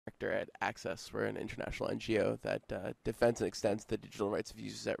director at Access. We're an international NGO that defends and extends the digital rights of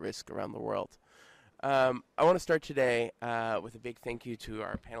users at risk around the world. I want to start today with a big thank you to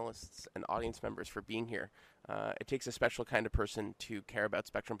our panelists and audience members for being here. It takes a special kind of person to care about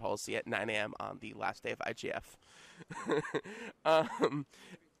spectrum policy at 9 a.m. on the last day of IGF.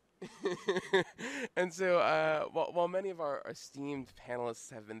 And so while many of our esteemed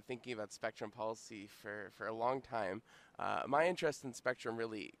panelists have been thinking about spectrum policy for a long time, my interest in spectrum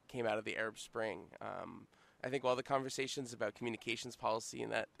really came out of the Arab Spring. I think while the conversations about communications policy in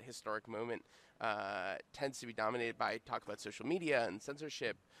that historic moment tends to be dominated by talk about social media and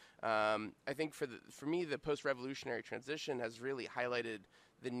censorship, I think for me, the post-revolutionary transition has really highlighted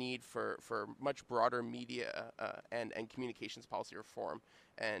the need for much broader media and communications policy reform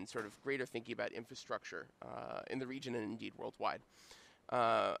and sort of greater thinking about infrastructure in the region and indeed worldwide.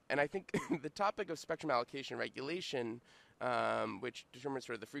 And I think the topic of spectrum allocation regulation, which determines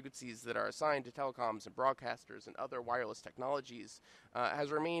sort of the frequencies that are assigned to telecoms and broadcasters and other wireless technologies,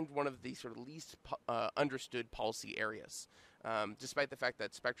 has remained one of the sort of least understood policy areas, despite the fact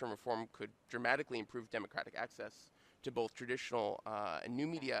that spectrum reform could dramatically improve democratic access to both traditional and new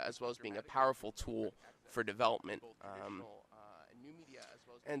media, as well as being a powerful tool for development.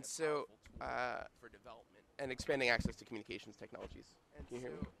 And so, and expanding access to communications technologies. Can you hear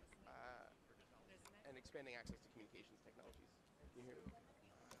me? And expanding access to communications technologies. Can you hear me?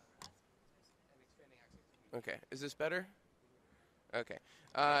 Okay, is this better? Okay,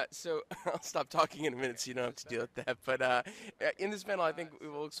 so I'll stop talking in a minute so you don't have to deal with that. But in this panel, I think we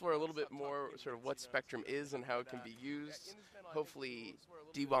will explore a little bit more sort of what spectrum is and how it can be used, hopefully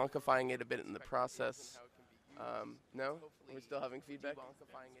debonifying it a bit in the process. No? Are we still having feedback?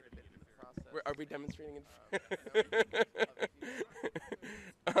 Are we demonstrating it?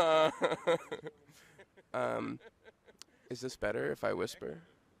 Is this better if I whisper?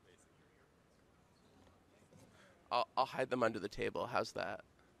 I'll hide them under the table. How's that?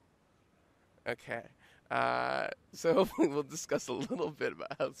 Okay. So hopefully we'll discuss a little bit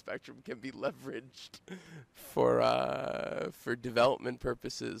about how spectrum can be leveraged for development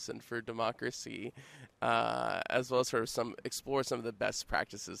purposes and for democracy, as well as sort of explore some of the best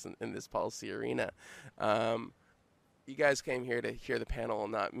practices in this policy arena. You guys came here to hear the panel,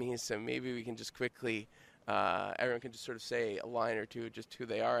 not me, so maybe we can just quickly, everyone can just sort of say a line or two, just who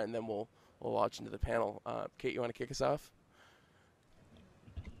they are, and then we'll launch into the panel. Kate, you want to kick us off?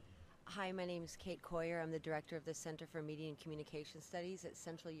 Hi, my name is Kate Coyer. I'm the director of the Center for Media and Communication Studies at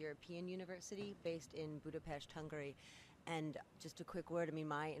Central European University, based in Budapest, Hungary. And just a quick word,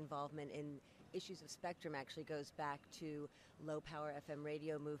 my involvement in issues of spectrum actually goes back to low-power FM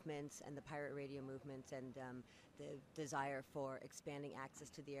radio movements and the pirate radio movements and the desire for expanding access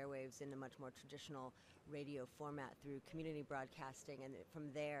to the airwaves in a much more traditional radio format through community broadcasting, and from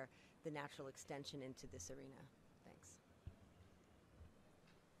there, the natural extension into this arena. Thanks.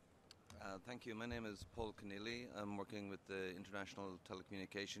 Thank you. My name is Paul Keneally. I'm working with the International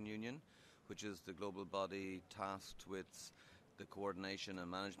Telecommunication Union, which is the global body tasked with the coordination and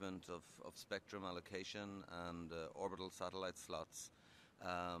management of spectrum allocation and orbital satellite slots.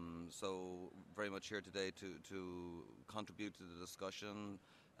 So very much here today to contribute to the discussion,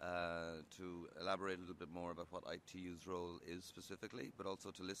 to elaborate a little bit more about what ITU's role is specifically, but also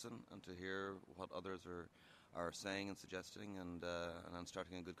to listen and to hear what others are saying and suggesting, and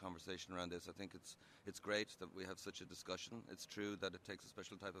starting a good conversation around this. I think it's great that we have such a discussion. It's true that it takes a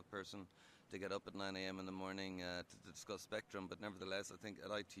special type of person to get up at 9 a.m. in the morning to discuss spectrum, but nevertheless, I think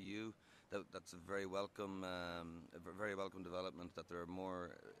at ITU that's a very welcome development, that there are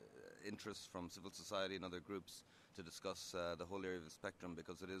more interests from civil society and other groups to discuss the whole area of the spectrum,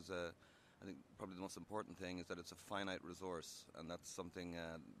 because it is I think probably the most important thing is that it's a finite resource, and that's something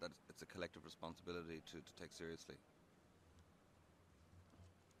that it's a collective responsibility to take seriously.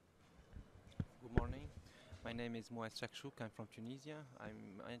 Good morning. My name is Moaz Chakshouk. I'm from Tunisia.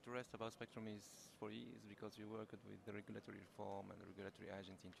 My interest about spectrum is for years because we worked with the regulatory reform and the regulatory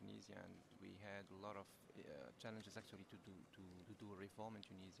agency in Tunisia, and we had a lot of challenges actually to do a reform in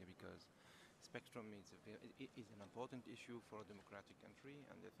Tunisia, because spectrum is an important issue for a democratic country,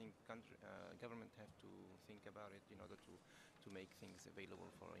 and I think government have to think about it in order to make things available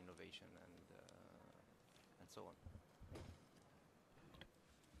for innovation and so on.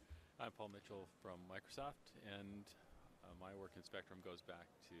 I'm Paul Mitchell from Microsoft, and my work in spectrum goes back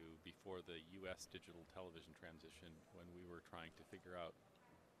to before the U.S. digital television transition, when we were trying to figure out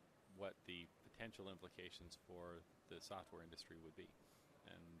what the potential implications for the software industry would be.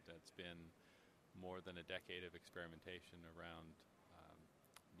 And it's been more than a decade of experimentation around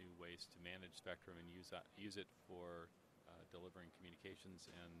new ways to manage spectrum and use it for delivering communications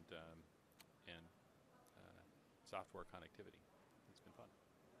and software connectivity. It's been fun.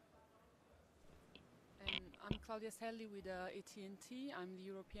 And I'm Claudia Selli with AT&T. I'm the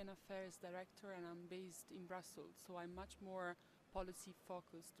European Affairs Director and I'm based in Brussels, so I'm much more policy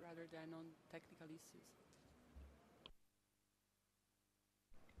focused rather than on technical issues.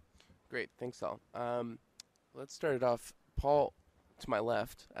 Great, thanks all. Let's start it off. Paul to my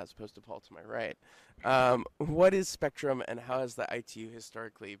left, as opposed to Paul to my right. What is Spectrum and how has the ITU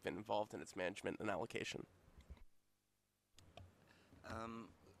historically been involved in its management and allocation?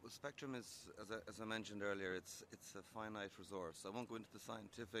 Well, Spectrum is, as I mentioned earlier, it's a finite resource. I won't go into the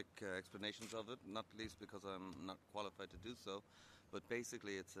scientific explanations of it, not least because I'm not qualified to do so, but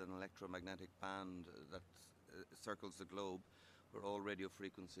basically it's an electromagnetic band that circles the globe where all radio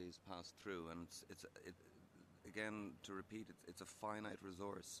frequencies pass through, and again, to repeat, it's a finite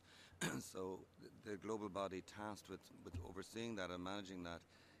resource. So the global body tasked with overseeing that and managing that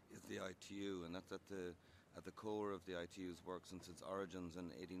is the ITU, and that's at the core of the ITU's work since its origins in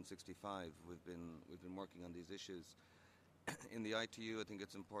 1865. We've been working on these issues. In the ITU, I think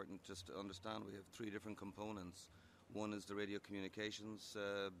it's important just to understand we have three different components. One is the Radio Communications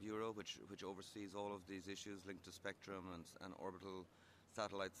Bureau, which oversees all of these issues linked to spectrum and orbital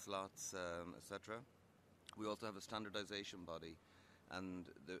satellite slots, etc. We also have a standardization body, and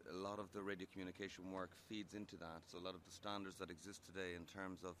a lot of the radio communication work feeds into that. So a lot of the standards that exist today in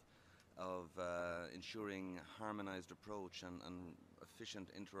terms of ensuring harmonized approach and efficient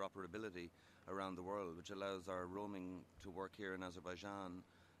interoperability around the world, which allows our roaming to work here in Azerbaijan,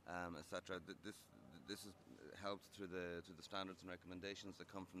 etc. This is helped through the standards and recommendations that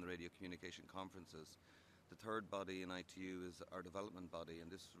come from the radio communication conferences. The third body in ITU is our development body,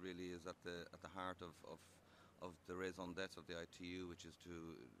 and this really is at the heart of the raison d'etre of the ITU, which is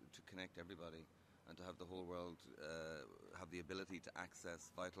to connect everybody and to have the whole world have the ability to access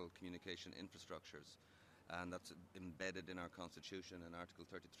vital communication infrastructures. And that's embedded in our constitution, in Article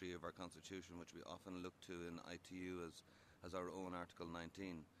 33 of our constitution, which we often look to in ITU as our own Article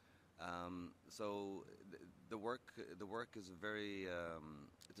 19. So the work is a very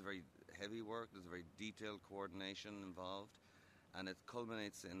heavy work. There's a very detailed coordination involved, and it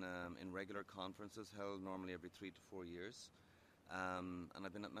culminates in regular conferences held normally every 3 to 4 years. And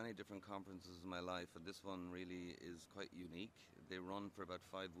I've been at many different conferences in my life, and this one really is quite unique. They run for about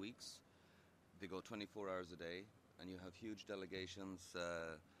 5 weeks. They go 24 hours a day, and you have huge delegations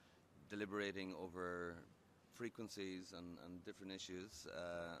deliberating over frequencies and different issues.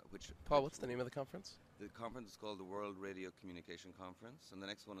 Paul, what's the name of the conference? The conference is called the World Radio Communication Conference, and the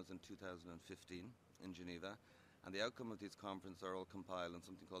next one is in 2015 in Geneva. And the outcome of these conferences are all compiled in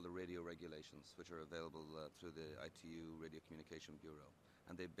something called the radio regulations, which are available through the ITU Radio Communication Bureau.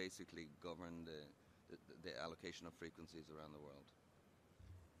 And they basically govern the allocation of frequencies around the world.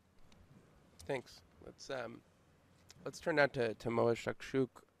 Thanks. Let's turn now to Moaz Shakshuk.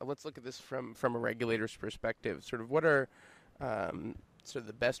 Let's look at this from a regulator's perspective. Sort of what are sort of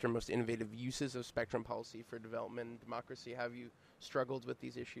the best or most innovative uses of spectrum policy for development and democracy? Have you struggled with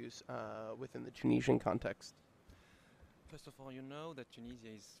these issues within the Tunisian context? First of all, you know that Tunisia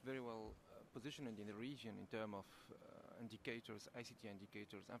is very well positioned in the region in terms of indicators, ICT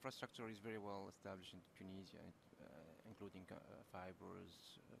indicators. Infrastructure is very well established in Tunisia, including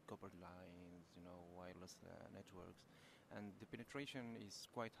fibers, copper lines, wireless networks. And the penetration is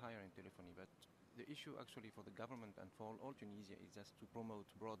quite higher in telephony, but the issue actually for the government and for all Tunisia is just to promote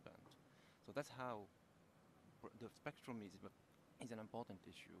broadband. So that's how the spectrum is an important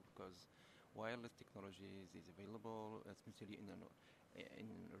issue, because wireless technologies is available, especially in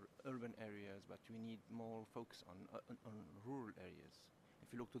urban areas, but we need more focus on rural areas.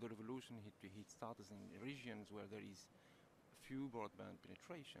 If you look to the revolution, it started in regions where there is few broadband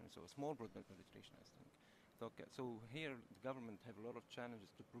penetration, so a small broadband penetration, I think. So here the government have a lot of challenges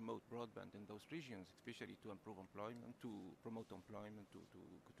to promote broadband in those regions, especially to improve employment, to promote employment,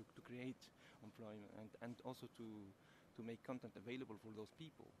 to create employment, and also to make content available for those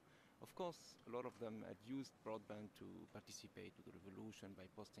people. Of course, a lot of them had used broadband to participate to the revolution by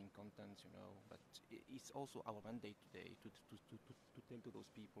posting contents, but it's also our mandate today to tell to those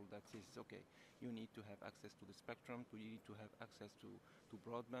people that is, okay, you need to have access to the spectrum, you need to have access to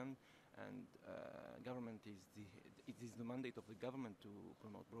broadband, and it is the mandate of the government to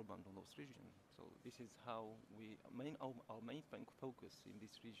promote broadband on those regions. So this is how our main focus in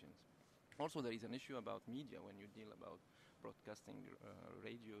these regions. Also, there is an issue about media when you deal about broadcasting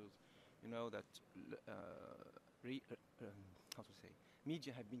radios. You know that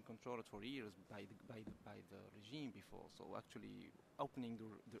media have been controlled for years by the regime before. So actually, opening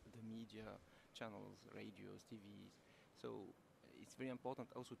the media channels, radios, TVs, So it's very important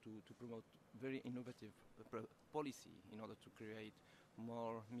also to promote very innovative policy in order to create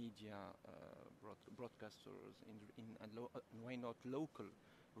more media broadcasters and why not local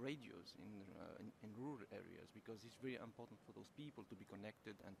radios in rural areas, because it's very important for those people to be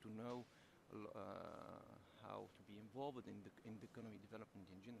connected and to know how to be involved in the economy development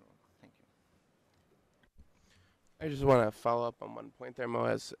in general. Thank you. I just want to follow up on one point there,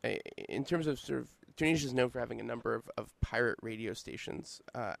 Moaz. In terms of sort of, Tunisia is known for having a number of pirate radio stations.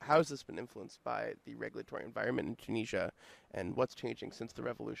 How has this been influenced by the regulatory environment in Tunisia, and what's changing since the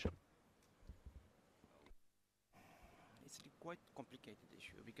revolution? It's a quite complicated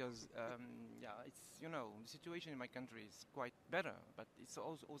issue because, the situation in my country is quite better, but it's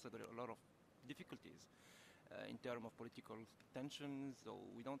also there are a lot of difficulties in terms of political tensions. So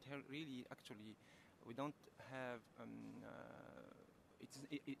we don't we don't have.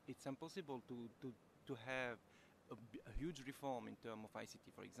 It's impossible to have a huge reform in terms of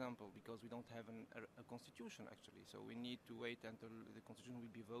ICT, for example, because we don't have a constitution actually. So we need to wait until the constitution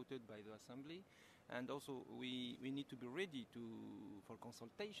will be voted by the assembly, and also we need to be ready for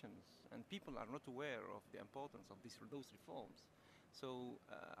consultations. And people are not aware of the importance of those reforms. So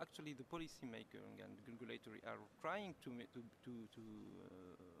actually, the policymaker and the regulatory are trying to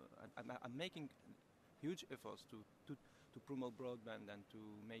making huge efforts to promote broadband and to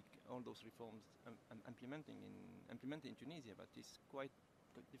make all those reforms implemented in Tunisia, but it's quite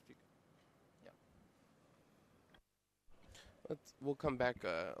difficult. Yeah. We'll come back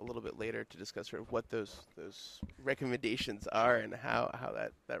a little bit later to discuss sort of what those recommendations are and how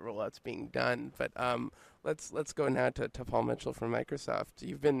that rollout's being done. But let's go now to Paul Mitchell from Microsoft.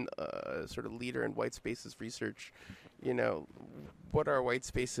 You've been a sort of leader in white spaces research. What are white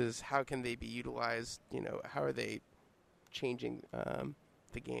spaces? How can they be utilized? How are they changing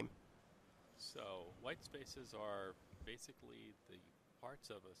the game? So white spaces are basically the parts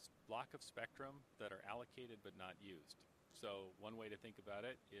of a block of spectrum that are allocated but not used. So one way to think about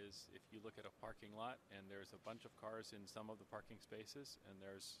it is if you look at a parking lot and there's a bunch of cars in some of the parking spaces and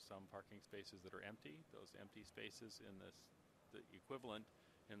there's some parking spaces that are empty, those empty spaces in the equivalent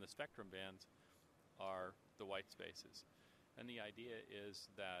in the spectrum bands are the white spaces. And the idea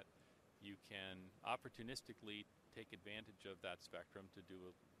is that you can opportunistically take advantage of that spectrum to do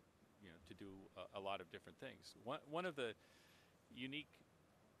a lot of different things. One of the unique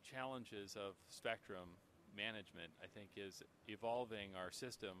challenges of spectrum management, I think, is evolving our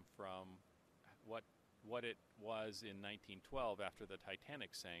system from what it was in 1912 after the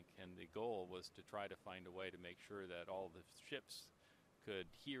Titanic sank, and the goal was to try to find a way to make sure that all the ships could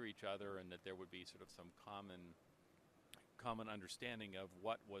hear each other and that there would be sort of some common understanding of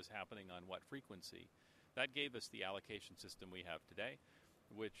what was happening on what frequency. That gave us the allocation system we have today,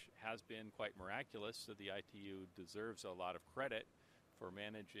 which has been quite miraculous, so the ITU deserves a lot of credit for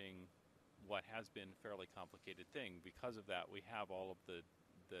managing what has been a fairly complicated thing. Because of that, we have all of the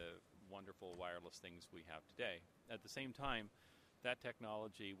wonderful wireless things we have today. At the same time, that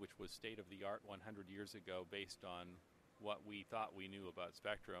technology, which was state-of-the-art 100 years ago based on what we thought we knew about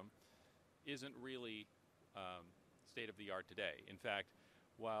spectrum, isn't really state-of-the-art today. In fact,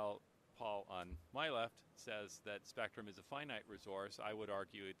 while Paul on my left says that spectrum is a finite resource, I would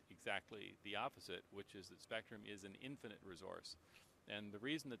argue exactly the opposite, which is that spectrum is an infinite resource. And the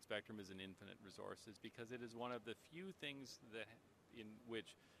reason that spectrum is an infinite resource is because it is one of the few things in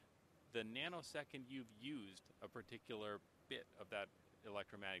which the nanosecond you've used a particular bit of that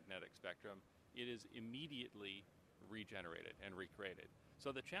electromagnetic spectrum, it is immediately regenerated and recreated.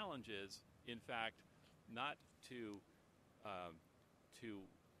 So the challenge is, in fact, not to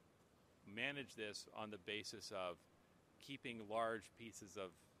manage this on the basis of keeping large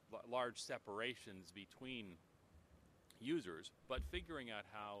separations between users, but figuring out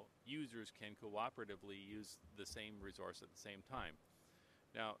how users can cooperatively use the same resource at the same time.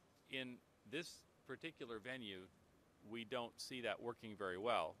 Now, in this particular venue, we don't see that working very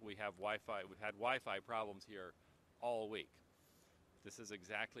well. We've had Wi-Fi problems here all week. This is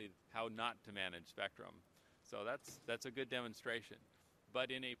exactly how not to manage spectrum. So that's a good demonstration.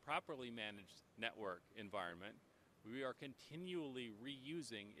 But in a properly managed network environment, we are continually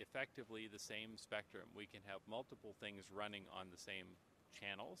reusing effectively the same spectrum. We can have multiple things running on the same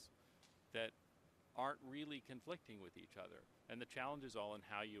channels that aren't really conflicting with each other. And the challenge is all in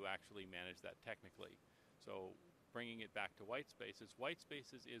how you actually manage that technically. So bringing it back to white spaces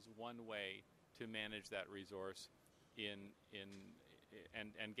is one way to manage that resource and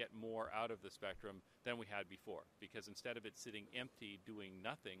get more out of the spectrum than we had before. Because instead of it sitting empty doing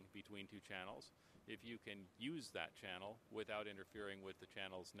nothing between two channels, if you can use that channel without interfering with the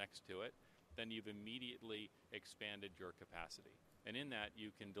channels next to it, then you've immediately expanded your capacity. And in that,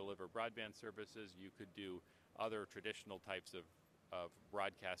 you can deliver broadband services. You could do other traditional types of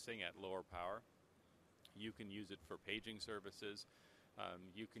broadcasting at lower power. You can use it for paging services.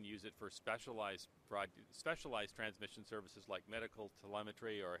 You can use it for specialized transmission services like medical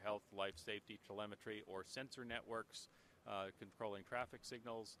telemetry or health life safety telemetry or sensor networks controlling traffic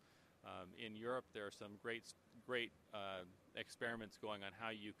signals. In Europe, there are some great experiments going on how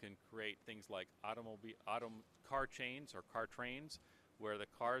you can create things like car chains or car trains, where the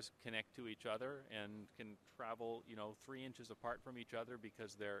cars connect to each other and can travel, 3 inches apart from each other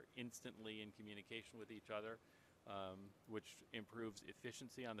because they're instantly in communication with each other, which improves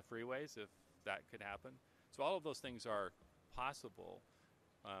efficiency on the freeways if that could happen. So all of those things are possible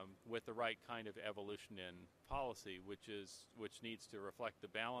with the right kind of evolution in policy, which needs to reflect the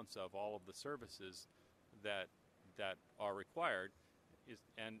balance of all of the services that are required,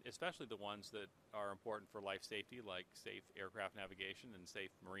 and especially the ones that are important for life safety, like safe aircraft navigation and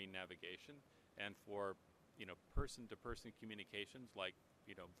safe marine navigation, and for person-to-person communications like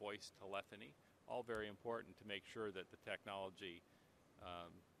voice telephony, all very important to make sure that the technology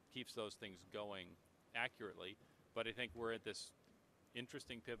keeps those things going accurately. But I think we're at this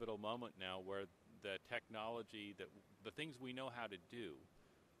interesting pivotal moment now where the technology, the things we know how to do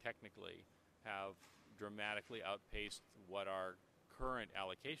technically, have dramatically outpaced what our current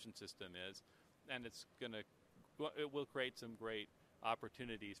allocation system is, and it will create some great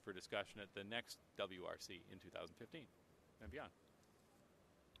opportunities for discussion at the next WRC in 2015 and beyond.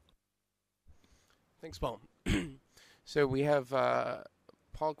 Thanks, Paul. So we have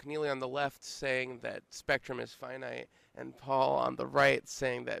Paul Keneally on the left saying that spectrum is finite, and Paul on the right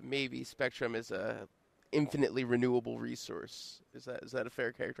saying that maybe spectrum is a infinitely renewable resource. Is that a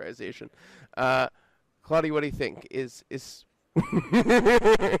fair characterization? Claudia, what do you think? Is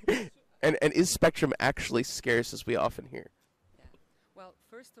and is spectrum actually scarce, as we often hear? Yeah. Well,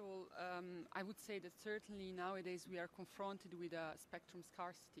 first of all, I would say that certainly nowadays we are confronted with a spectrum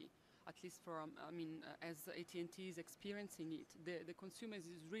scarcity, at least for, as AT&T is experiencing it. The consumers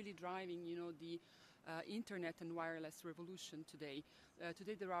is really driving, the internet and wireless revolution today.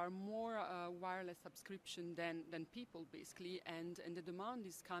 Today there are more wireless subscription than people, basically, and the demand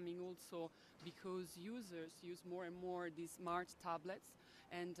is coming also because users use more and more these smart tablets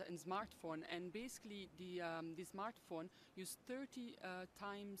and smartphone, and basically the smartphone use 30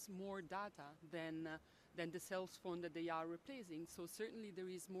 times more data than the cell phone that they are replacing. So certainly there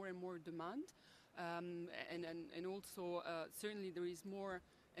is more and more demand, and also certainly there is more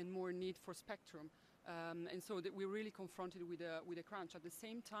and more need for spectrum. And so that we're really confronted with a crunch. At the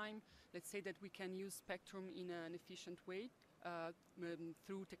same time, let's say that we can use spectrum in an efficient way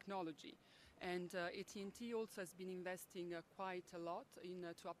through technology. And AT&T also has been investing quite a lot in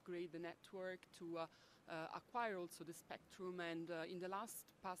to upgrade the network, to acquire also the spectrum. And in the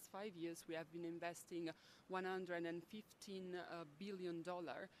past 5 years, we have been investing $115 billion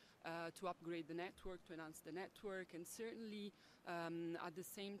to upgrade the network, to enhance the network, and certainly at the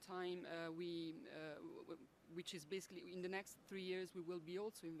same time which is basically in the next 3 years we will be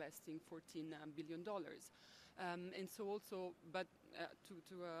also investing $14 billion. And so also, but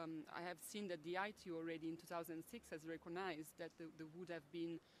I have seen that the ITU already in 2006 has recognized that there would have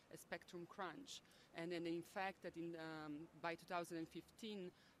been a spectrum crunch, and then in fact that by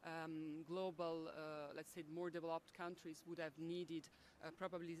 2015 global, let's say more developed countries would have needed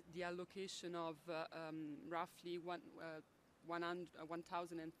probably the allocation of roughly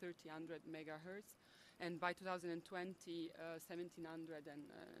 1,300 megahertz, and by 2020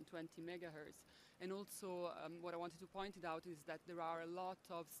 1,720 megahertz. And also what I wanted to point it out is that there are a lot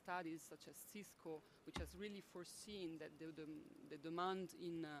of studies such as Cisco which has really foreseen that the demand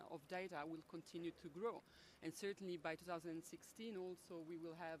of data will continue to grow, and certainly by 2016 also we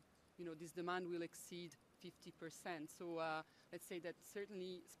will have, this demand will exceed 50%. So let's say that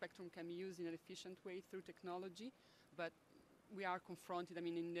certainly spectrum can be used in an efficient way through technology, but we are confronted,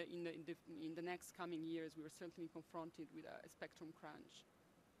 in the next coming years, we are certainly confronted with a spectrum crunch.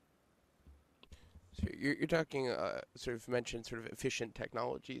 So you're talking, sort of mentioned sort of efficient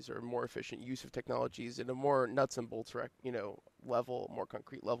technologies or more efficient use of technologies in a more nuts and bolts, level, more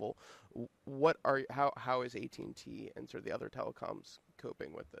concrete level. How is AT&T and sort of the other telecoms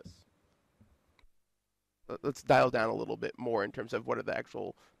coping with this? Let's dial down a little bit more in terms of what are the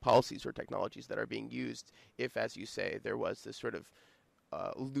actual policies or technologies that are being used if, as you say, there was this sort of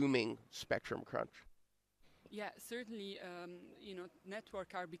looming spectrum crunch. Yeah, certainly,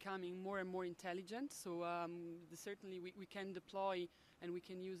 networks are becoming more and more intelligent. So certainly we can deploy and we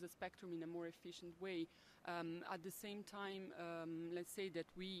can use the spectrum in a more efficient way. At the same time, let's say that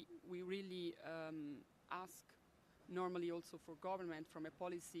we really ask normally also for government from a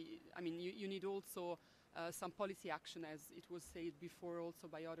policy. I mean, you need also some policy action, as it was said before also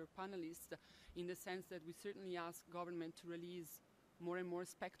by other panelists, in the sense that we certainly ask government to release more and more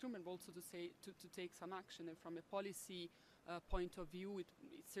spectrum, and also to take some action. And from a policy point of view, it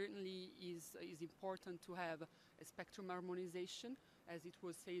certainly is important to have a spectrum harmonization, as it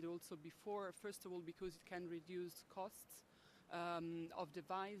was said also before. First of all, because it can reduce costs of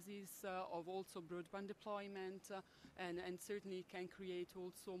devices, of also broadband deployment, and certainly can create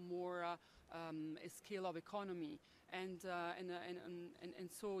also more a scale of economy. And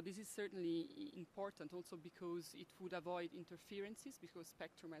so this is certainly important also because it would avoid interferences, because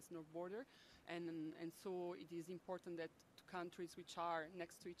spectrum has no border, and so it is important that countries which are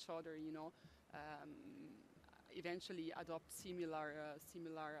next to each other, eventually adopt similar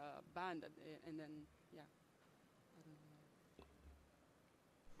band, and then yeah.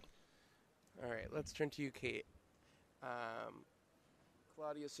 All right, let's turn to you, Kate.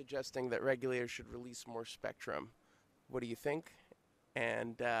 Claudia's suggesting that regulators should release more spectrum. What do you think?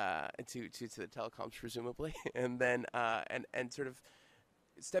 And to the telecoms, presumably, and then and sort of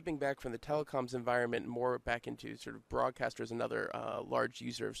stepping back from the telecoms environment, more back into sort of broadcasters, another large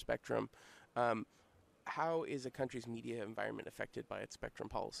user of spectrum. How is a country's media environment affected by its spectrum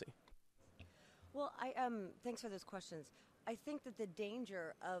policy? Well, thanks for those questions. I think that the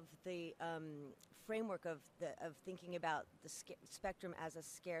danger of the framework of thinking about the spectrum as a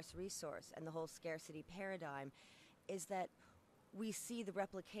scarce resource and the whole scarcity paradigm is that we see the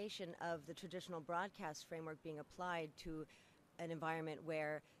replication of the traditional broadcast framework being applied to an environment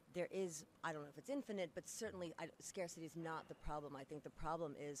where there is, I don't know if it's infinite, but certainly scarcity is not the problem. I think the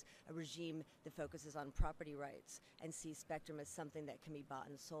problem is a regime that focuses on property rights and sees spectrum as something that can be bought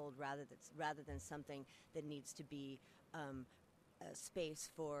and sold rather than something that needs to be a space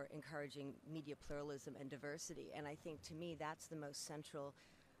for encouraging media pluralism and diversity. And I think, to me, that's the most central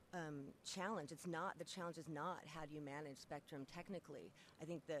challenge. The challenge is not how do you manage spectrum technically. I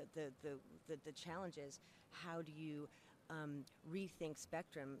think the challenge is how do you rethink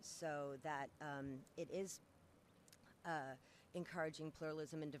spectrum so that it is encouraging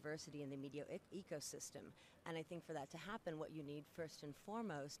pluralism and diversity in the media ecosystem. And I think for that to happen, what you need first and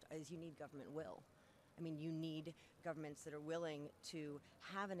foremost is you need government will. I mean, you need governments that are willing to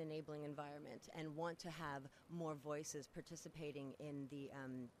have an enabling environment and want to have more voices participating in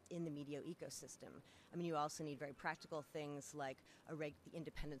the media ecosystem. I mean, you also need very practical things like the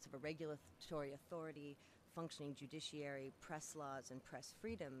independence of a regulatory authority, functioning judiciary, press laws, and press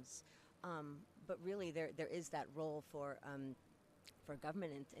freedoms. But really, there is that role for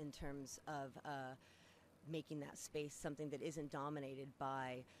government in terms of making that space something that isn't dominated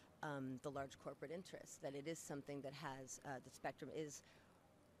by the large corporate interests, that it is something that has, the spectrum is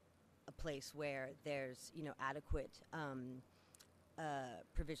a place where there's, adequate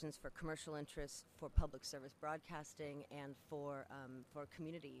provisions for commercial interests, for public service broadcasting, and for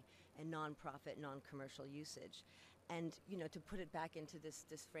community and non-profit, non-commercial usage. And, to put it back into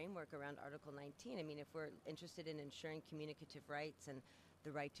this framework around Article 19, I mean, if we're interested in ensuring communicative rights and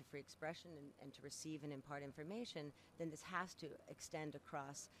the right to free expression and to receive and impart information, then this has to extend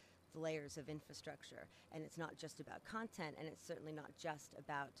across the layers of infrastructure. And it's not just about content, and it's certainly not just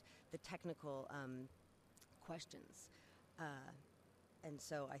about the technical questions. And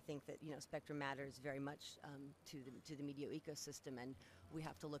so I think that, spectrum matters very much to the media ecosystem, and we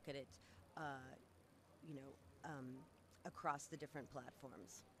have to look at it, across the different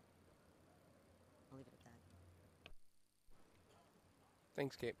platforms. I'll leave it at that.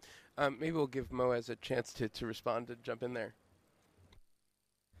 Thanks, Kate. Maybe we'll give Moaz a chance to respond, to jump in there.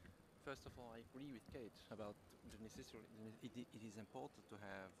 First of all, I agree with Kate about the necessity. It is important to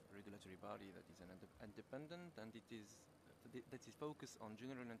have a regulatory body that is independent, and that is focused on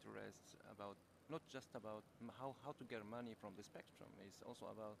general interests, about not just about how to get money from the spectrum. It's also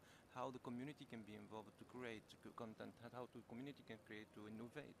about how the community can be involved to create content, and how the community can create to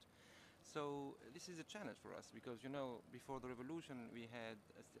innovate. So this is a challenge for us because, before the revolution, we had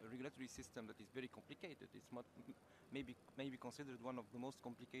a regulatory system that is very complicated. It's maybe considered one of the most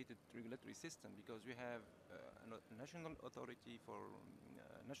complicated regulatory systems, because we have a national authority for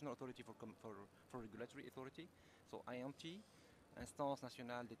regulatory authority, so INT, Instance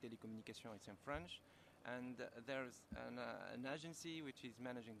Nationale des Télécommunications, it's in French, and there's an agency which is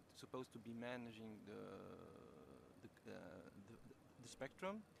supposed to be managing the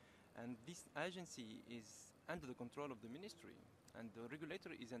spectrum. And this agency is under the control of the ministry, and the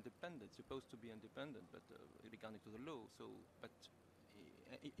regulator is independent, supposed to be independent, but regarding to the law. So, but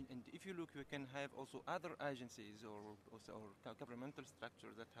and if you look, you can have also other agencies or governmental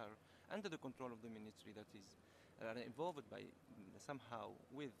structures that are under the control of the ministry that is are involved by somehow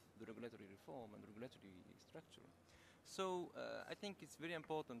with the regulatory reform and regulatory structure. So I think it's very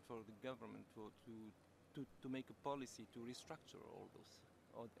important for the government to make a policy to restructure all those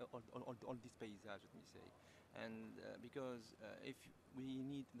all this paysage, let me say, and because if we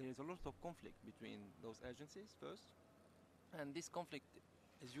need, there is a lot of conflict between those agencies first, and this conflict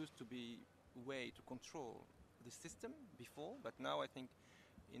is used to be a way to control the system before, but now I think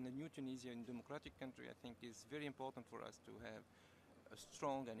in the new Tunisia, in democratic country, I think it's very important for us to have a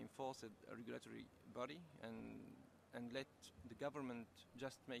strong and enforced regulatory body and let the government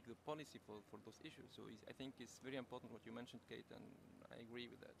just make the policy for those issues. So I think it's very important what you mentioned, Kate, and I agree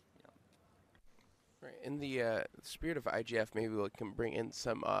with that. Yeah. Right. In the spirit of IGF, maybe we can bring in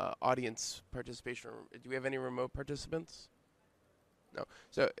some audience participation. Do we have any remote participants? No.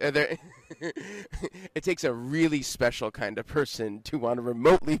 So there it takes a really special kind of person to want to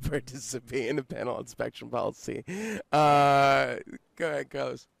remotely participate in a panel on spectrum policy. Go ahead,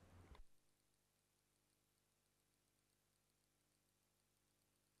 Carlos.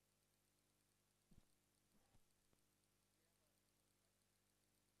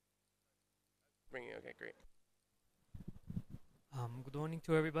 Okay, great. Good morning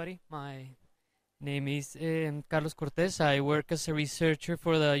to everybody. My name is Carlos Cortez. I work as a researcher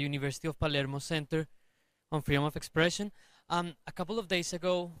for the University of Palermo Center on Freedom of Expression. A couple of days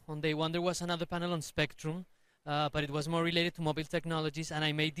ago, on day one, there was another panel on spectrum, but it was more related to mobile technologies, and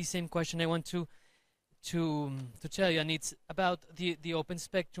I made the same question I want to tell you, and it's about the open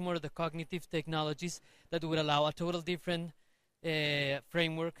spectrum or the cognitive technologies that would allow a total different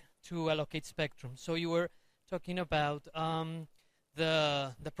framework to allocate spectrum. So you were talking about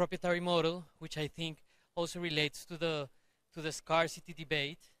the proprietary model, which I think also relates to the scarcity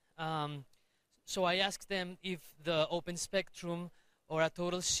debate. So I asked them if the open spectrum or a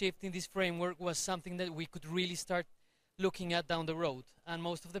total shift in this framework was something that we could really start looking at down the road. And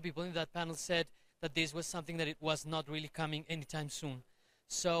most of the people in that panel said that this was something that it was not really coming anytime soon.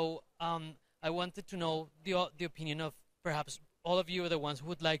 So I wanted to know the opinion of perhaps all of you are the ones who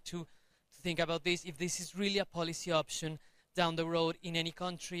would like to think about this, if this is really a policy option down the road in any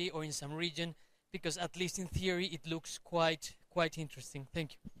country or in some region, because at least in theory it looks quite interesting.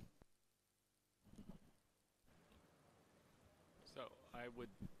 Thank you. So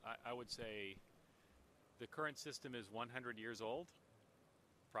I would say the current system is 100 years old,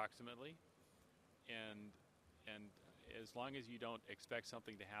 approximately, and as long as you don't expect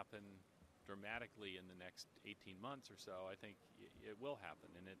something to happen dramatically in the next 18 months or so, I think it will happen,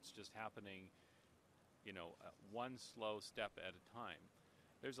 and it's just happening, one slow step at a time.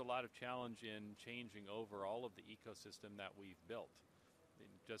 There's a lot of challenge in changing over all of the ecosystem that we've built.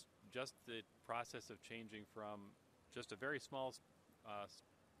 Just the process of changing from just a very small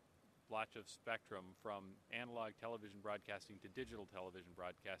blotch of spectrum from analog television broadcasting to digital television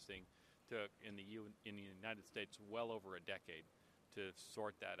broadcasting took in the United States well over a decade to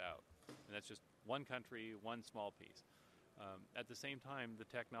sort that out. And that's just one country, one small piece. At the same time, the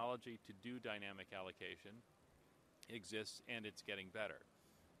technology to do dynamic allocation exists, and it's getting better.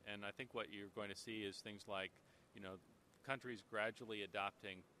 And I think what you're going to see is things like, countries gradually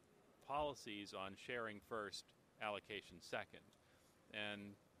adopting policies on sharing first, allocation second,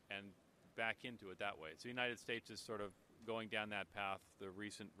 and back into it that way. So the United States is sort of going down that path. The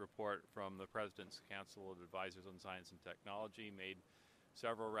recent report from the President's Council of Advisors on Science and Technology made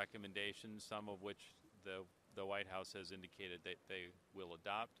several recommendations, some of which the White House has indicated that they will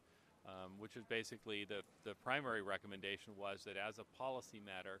adopt, which is basically the primary recommendation was that as a policy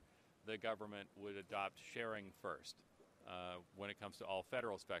matter, the government would adopt sharing first when it comes to all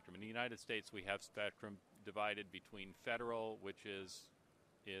federal spectrum. In the United States, we have spectrum divided between federal, which is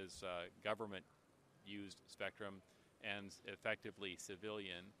government-used spectrum, and effectively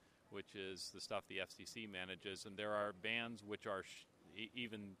civilian, which is the stuff the FCC manages. And there are bands which are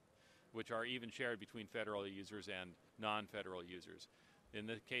even shared between federal users and non-federal users. In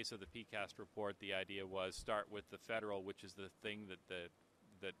the case of the PCAST report, the idea was start with the federal, which is the thing that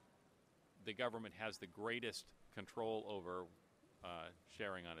the government has the greatest control over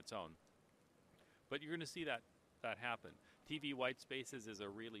sharing on its own. But you're going to see that happen. TV white spaces is a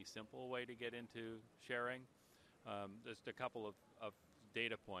really simple way to get into sharing. Just a couple of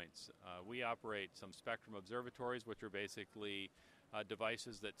data points. We operate some spectrum observatories, which are basically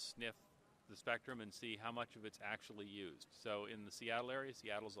devices that sniff the spectrum and see how much of it's actually used. So in the Seattle area,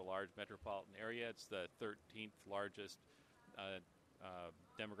 Seattle's a large metropolitan area. It's the 13th largest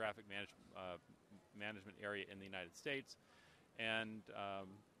demographic management area in the United States, and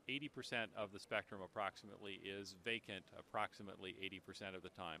 80% of the spectrum approximately is vacant approximately 80% of the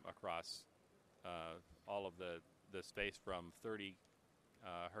time across all of the space from 30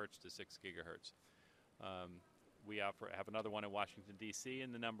 hertz to 6 gigahertz. We have another one in Washington, D.C.,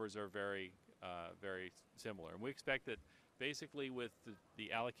 and the numbers are very similar. And we expect that basically with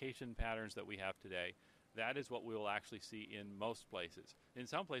the allocation patterns that we have today, that is what we will actually see in most places. In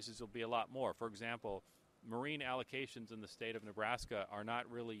some places, it'll be a lot more. For example, marine allocations in the state of Nebraska are not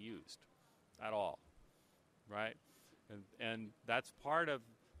really used at all, right? And that's part of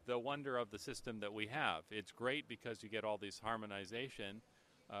the wonder of the system that we have. It's great because you get all this harmonization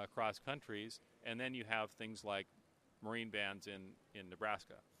across countries, and then you have things like marine bands in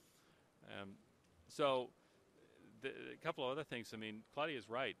Nebraska. So a couple of other things. I mean, Claudia is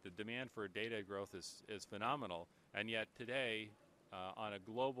right. The demand for data growth is phenomenal, and yet today, on a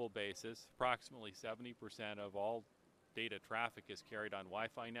global basis, approximately 70% of all data traffic is carried on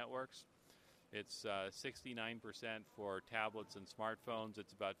Wi-Fi networks. It's 69% for tablets and smartphones.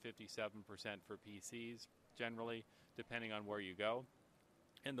 It's about 57% for PCs, generally, depending on where you go.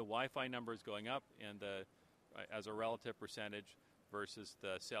 And the Wi-Fi number is going up, and as a relative percentage versus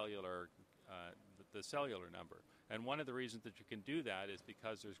the cellular number. And one of the reasons that you can do that is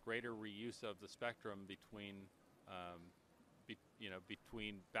because there's greater reuse of the spectrum between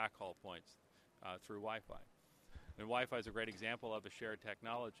between backhaul points through Wi-Fi. And Wi-Fi is a great example of a shared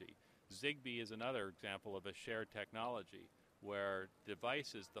technology. Zigbee is another example of a shared technology where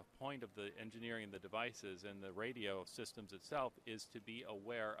devices, the point of the engineering in the devices and the radio systems itself is to be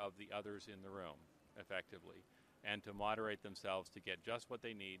aware of the others in the room effectively and to moderate themselves to get just what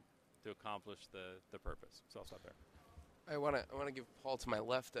they need to accomplish the purpose. So I'll stop there. I want to give Paul to my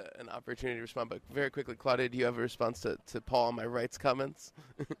left an opportunity to respond, but very quickly, Claudia, do you have a response to Paul on my rights comments?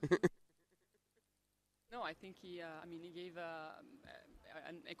 No, I think he gave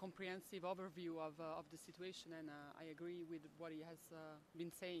a comprehensive overview of the situation, and I agree with what he has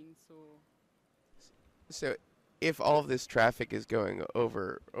been saying. So if all of this traffic is going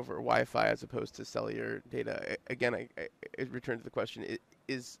over Wi-Fi as opposed to cellular data, again, I return to the question,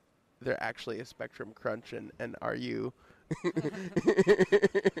 is there actually a spectrum crunch, and are you...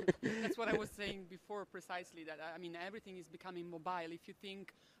 That's what I was saying before, precisely, that everything is becoming mobile. If you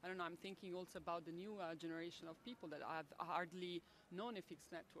think, I'm thinking also about the new generation of people that have hardly known a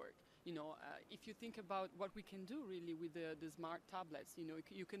fixed network. If you think about what we can do really with the smart tablets,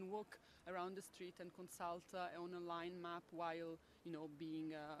 you can walk around the street and consult on a line map while,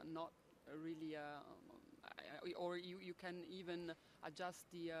 being not really, or you can even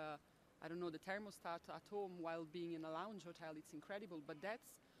adjust the thermostat at home while being in a lounge hotel. It's incredible, but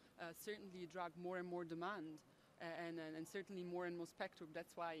that's certainly dragged more and more demand and certainly more and more spectrum.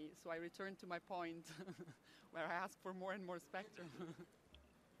 That's why, so I return to my point where I ask for more and more spectrum.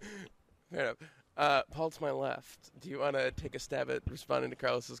 Fair enough. Paul, to my left, do you want to take a stab at responding to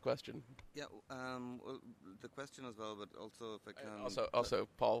Carlos's question? Yeah, well, the question as well, but also if I can... Also,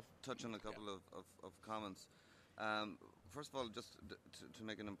 Paul. Touch on a couple of comments. First of all, just to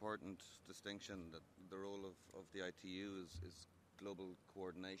make an important distinction, that the role of the ITU is global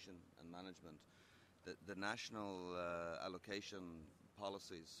coordination and management. The national allocation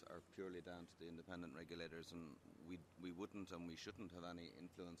policies are purely down to the independent regulators, and we wouldn't and we shouldn't have any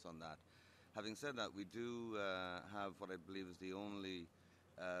influence on that. Having said that, we do have what I believe is the only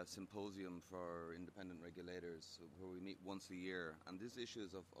symposium for independent regulators where we meet once a year, and these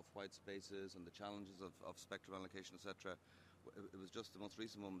issues of white spaces and the challenges of spectrum allocation, etc. It was just, the most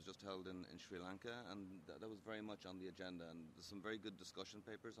recent one was just held in Sri Lanka, and that was very much on the agenda, and there's some very good discussion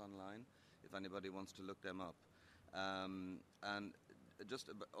papers online if anybody wants to look them up. And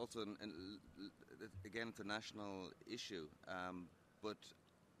just also, again, it's a national issue, but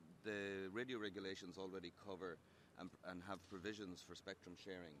the radio regulations already cover and have provisions for spectrum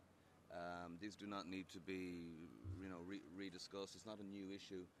sharing. These do not need to be, rediscussed. It's not a new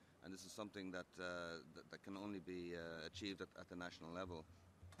issue, and this is something that can only be achieved at the national level.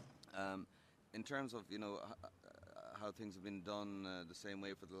 In terms of how things have been done the same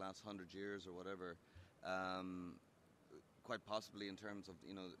way for the last 100 years or whatever, quite possibly in terms of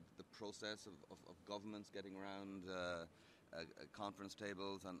the process of governments getting around conference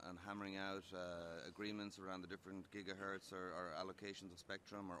tables and hammering out agreements around the different gigahertz or allocations of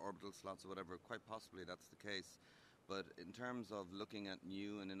spectrum or orbital slots or whatever, quite possibly that's the case. But in terms of looking at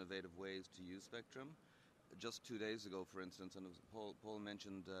new and innovative ways to use spectrum, just 2 days ago, for instance, and it was Paul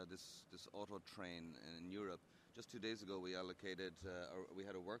mentioned this auto train in Europe. Just 2 days ago, we allocated, we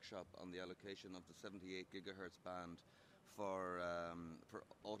had a workshop on the allocation of the 78 gigahertz band for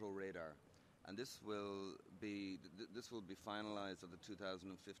auto radar, and this will be finalized at the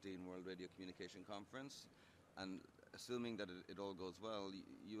 2015 World Radio Communication Conference. And assuming that it all goes well,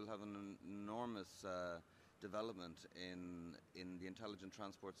 you will have an enormous development in the intelligent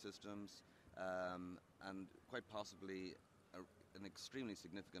transport systems, and quite possibly an extremely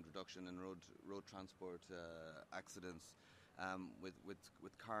significant reduction in road transport accidents,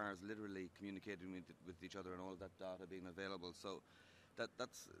 with cars literally communicating with each other and all of that data being available. So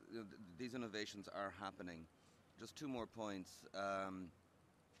that's these innovations are happening. Just two more points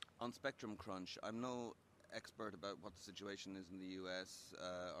on spectrum crunch. I'm no expert about what the situation is in the US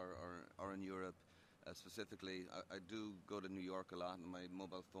or in Europe. Specifically, I do go to New York a lot, and my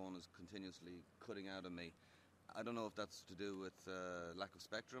mobile phone is continuously cutting out of me. I don't know if that's to do with lack of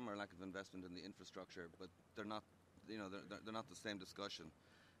spectrum or lack of investment in the infrastructure, but they're not, they're not the same discussion.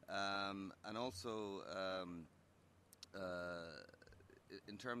 And also,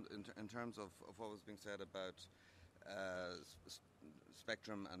 in terms of what was being said about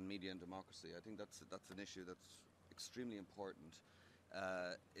spectrum and media and democracy, I think that's an issue that's extremely important.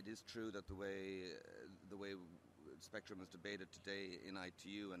 It is true that the way spectrum is debated today in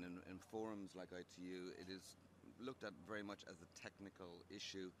ITU and in forums like ITU, it is looked at very much as a technical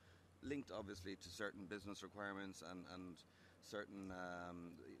issue, linked obviously to certain business requirements and certain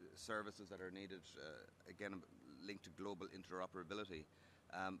services that are needed, again linked to global interoperability.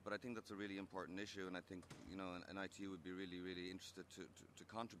 But I think that's a really important issue, and I think an ITU would be really, really interested to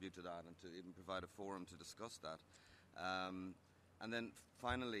contribute to that and to even provide a forum to discuss that. And then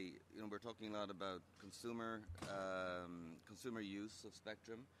finally, we're talking a lot about consumer use of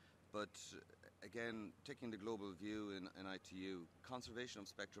spectrum, but again, taking the global view in ITU, conservation of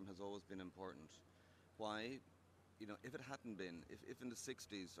spectrum has always been important. Why? If it hadn't been, if in the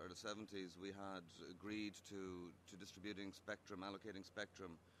 60s or the 70s we had agreed to distributing spectrum, allocating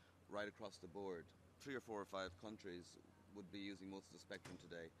spectrum right across the board, 3 or 4 or 5 countries would be using most of the spectrum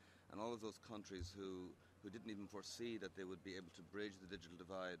today. And all of those countries who didn't even foresee that they would be able to bridge the digital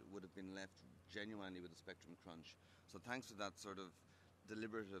divide would have been left genuinely with a spectrum crunch. So thanks to that sort of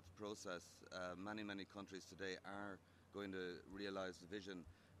deliberative process, many countries today are going to realize the vision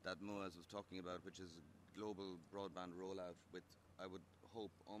that Moaz was talking about, which is global broadband rollout with, I would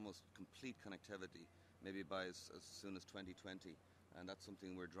hope, almost complete connectivity, maybe by as soon as 2020. And that's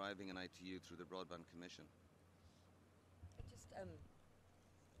something we're driving in ITU through the Broadband Commission. I just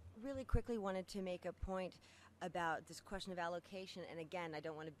really quickly wanted to make a point about this question of allocation. And again, I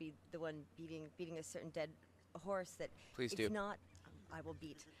don't want to be the one beating a certain dead horse that Please it's do. not, I will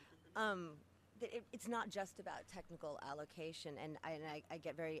beat. It's not just about technical allocation, and I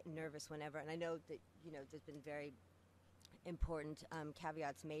get very nervous whenever, and I know that there's been very important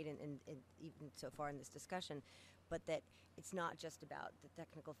caveats made in even so far in this discussion, but that it's not just about the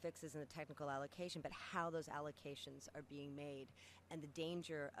technical fixes and the technical allocation, but how those allocations are being made, and the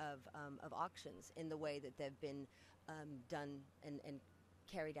danger of auctions in the way that they've been done and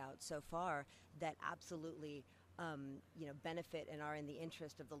carried out so far that absolutely benefit and are in the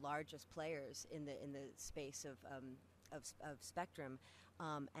interest of the largest players in the space of spectrum,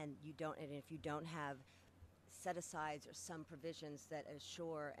 and if you don't have set-asides or some provisions that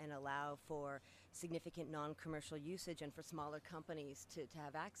assure and allow for significant non-commercial usage and for smaller companies to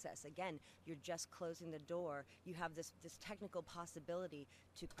have access. Again, you're just closing the door. You have this technical possibility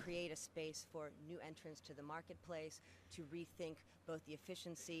to create a space for new entrants to the marketplace, to rethink both the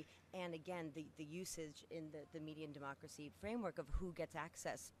efficiency and, again, the usage in the media and democracy framework of who gets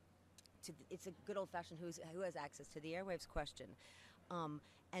access to it's a good old-fashioned who has access to the airwaves question.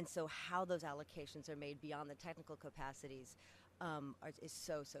 And so how those allocations are made beyond the technical capacities is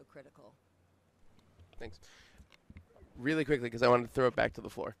so critical. Thanks. Really quickly, because I wanted to throw it back to the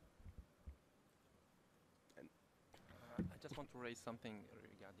floor. I just want to raise something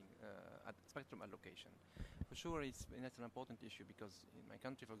regarding spectrum allocation. For sure, it's an important issue because in my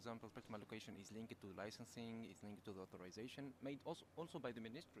country, for example, spectrum allocation is linked to licensing, is linked to the authorization, made also by the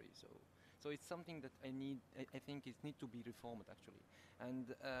ministry. So it's something that I think it needs to be reformed actually.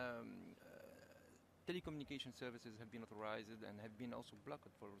 And telecommunication services have been authorized and have been also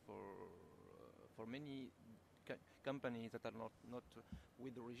blocked for many companies that are not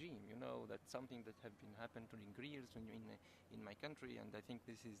with the regime. That's something that have been happened during years in my country, and I think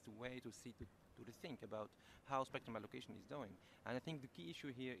this is the way to rethink about how spectrum allocation is going. And I think the key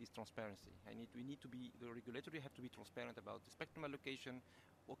issue here is transparency. The regulatory have to be transparent about the spectrum allocation,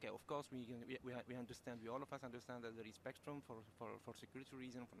 okay, of course, we understand, we all of us understand that there is spectrum for security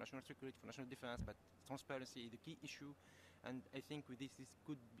reasons, for national security, for national defense, but transparency is the key issue, and I think with this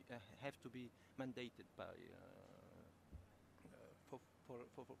could have to be mandated by for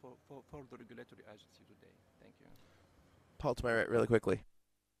the regulatory agency today. Thank you. Paul, to my right, really quickly.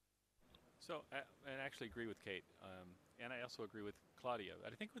 So, and I actually agree with Kate, and I also agree with Claudia.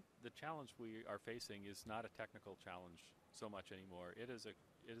 I think the challenge we are facing is not a technical challenge so much anymore. It is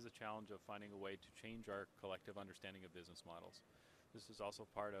a challenge of finding a way to change our collective understanding of business models. This is also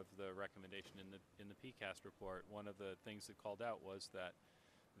part of the recommendation in the PCAST report. One of the things that called out was that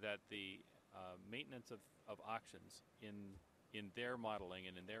the maintenance of auctions in their modeling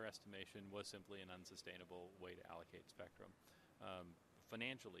and in their estimation was simply an unsustainable way to allocate spectrum.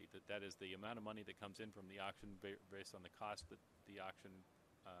 Financially, that is the amount of money that comes in from the auction based on the cost that the auction,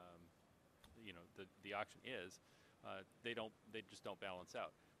 the auction is. They just don't balance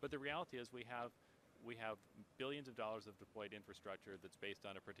out. But the reality is we have billions of dollars of deployed infrastructure that's based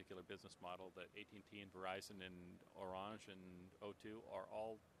on a particular business model that AT&T and Verizon and Orange and O2 are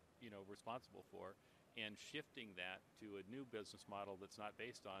all responsible for, and shifting that to a new business model that's not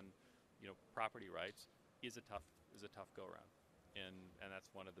based on property rights is a tough go around. And that's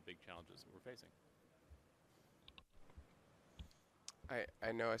one of the big challenges that we're facing.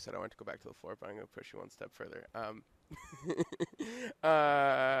 I know I said I wanted to go back to the floor, but I'm going to push you one step further.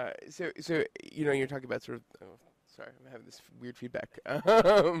 So you're talking about sort of. Oh, sorry, I'm having this weird feedback.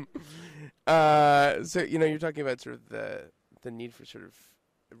 So you're talking about sort of the need for sort of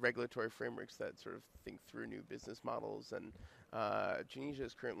regulatory frameworks that sort of think through new business models, and Tunisia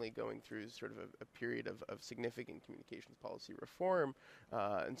is currently going through sort of a period of significant communications policy reform,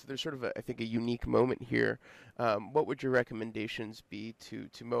 and so there's sort of I think a unique moment here. What would your recommendations be to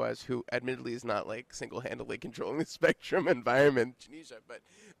Moaz, who admittedly is not like single-handedly controlling the spectrum environment in Tunisia,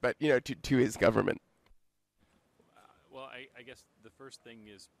 but to his government? Well, I guess the first thing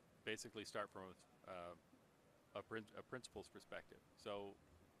is basically start from a principles perspective. So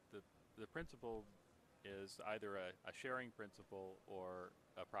the principle is either a sharing principle or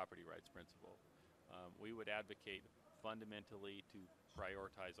a property rights principle. We would advocate fundamentally to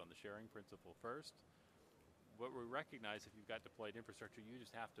prioritize on the sharing principle first. What we recognize, if you've got deployed infrastructure, you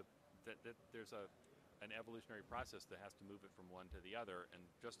just have to, that there's an evolutionary process that has to move it from one to the other. And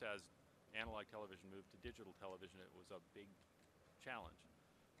just as analog television moved to digital television, it was a big challenge.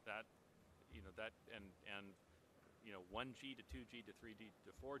 That 1G to 2G to 3G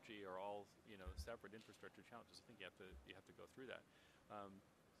to 4G are all separate infrastructure challenges. I think you have to go through that,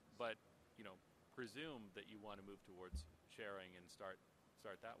 but presume that you want to move towards sharing and start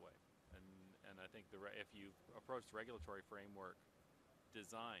that way. And I think if you approach the regulatory framework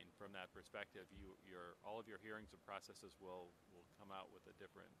design from that perspective, all of your hearings and processes will come out with a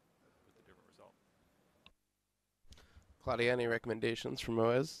different result. Claudia, any recommendations from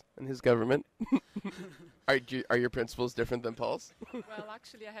Moaz and his government? Are your principles different than Paul's? Well,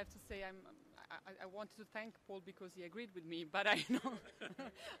 actually, I have to say I wanted to thank Paul because he agreed with me, but I know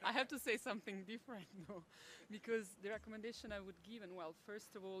I have to say something different, though, because the recommendation I would give, and well,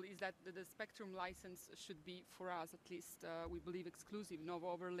 first of all, is that the spectrum license should be, for us at least, we believe exclusive, no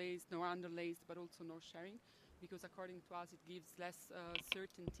overlays, no underlays, but also no sharing, because according to us, it gives less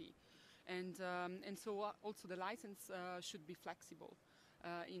certainty. And so also the license should be flexible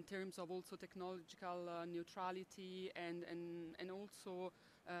in terms of also technological neutrality, and also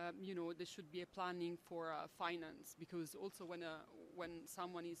there should be a planning for finance, because also when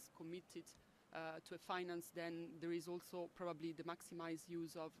someone is committed to a finance, then there is also probably the maximized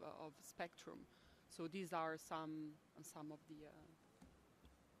use of spectrum. So these are some of the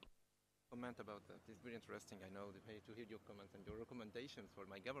comment about that. It's very interesting. I know to hear your comments and your recommendations for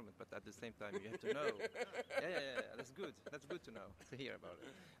my government, but at the same time, you have to know. Yeah. That's good. That's good to know, to hear about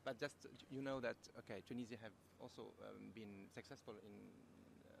it. But just that Tunisia have also been successful in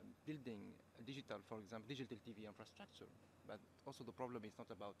building for example, digital TV infrastructure. But also the problem is not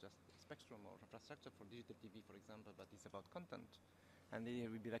about just spectrum or infrastructure for digital TV, for example, but it's about content. And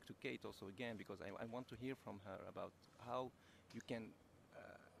then we'll be back to Kate also again, because I want to hear from her about how you can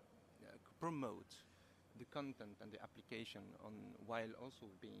promote the content and the application while also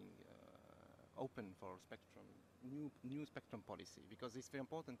being open for spectrum, new spectrum policy, because it's a very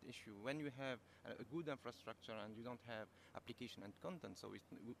important issue. When you have a good infrastructure and you don't have application and content, so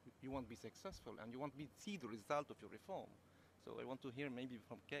you won't be successful and you won't see the result of your reform. So I want to hear maybe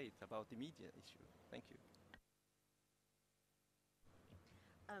from Kate about the media issue. Thank you.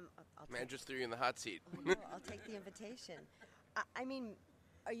 Man just threw you in the hot seat. No, I'll take the invitation. I mean,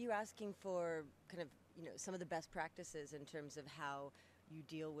 are you asking for kind of some of the best practices in terms of how you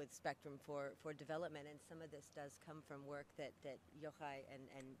deal with spectrum for development. And some of this does come from work that Yochai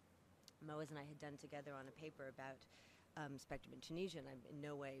and Moaz and I had done together on a paper about spectrum in Tunisia. And I'm in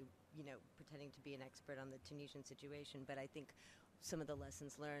no way, pretending to be an expert on the Tunisian situation, but I think some of the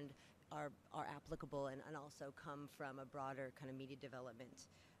lessons learned are applicable and also come from a broader kind of media development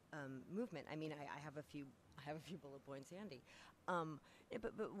movement. I mean, I have a few bullet points handy.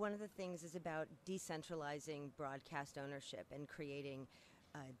 But one of the things is about decentralizing broadcast ownership and creating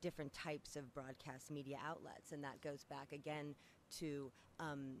different types of broadcast media outlets. And that goes back again to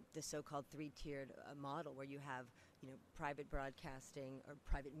the so-called three-tiered model, where you have private broadcasting or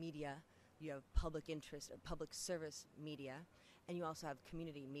private media, you have public interest or public service media, and you also have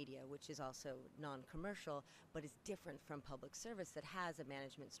community media, which is also non-commercial, but is different from public service, that has a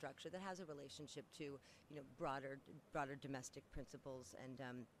management structure, that has a relationship to broader domestic principles and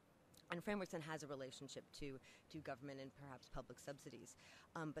frameworks, and has a relationship to government and perhaps public subsidies.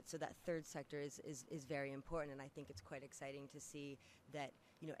 But so that third sector is very important, and I think it's quite exciting to see that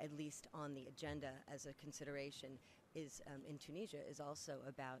at least on the agenda as a consideration is in Tunisia is also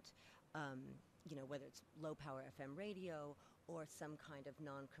about whether it's low power FM radio or some kind of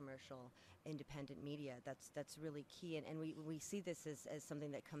non-commercial independent media. That's really key, and we see this as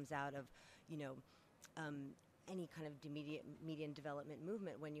something that comes out of any kind of media and development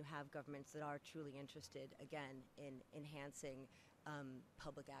movement, when you have governments that are truly interested, again, in enhancing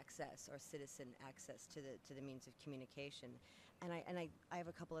public access or citizen access to the means of communication. And I have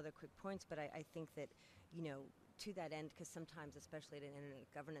a couple other quick points, but I think that to that end, because sometimes, especially at an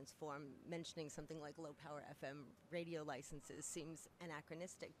internet governance forum, mentioning something like low power FM radio licenses seems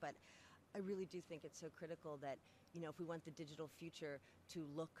anachronistic, but I really do think it's so critical that if we want the digital future to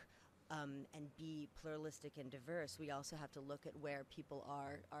look and be pluralistic and diverse, we also have to look at where people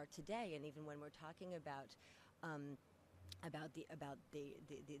are today. And even when we're talking about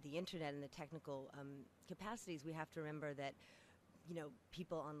the internet and the technical capacities, we have to remember that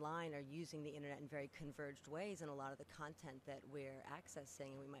people online are using the internet in very converged ways, and a lot of the content that we're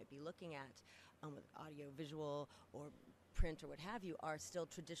accessing and we might be looking at with audio, visual, or print or what have you, are still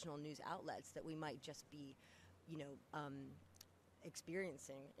traditional news outlets that we might just be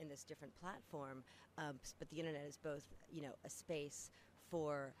experiencing in this different platform, but the internet is both a space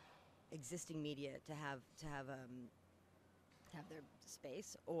for existing media to have their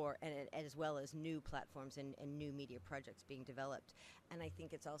space, and as well as new platforms and new media projects being developed. And I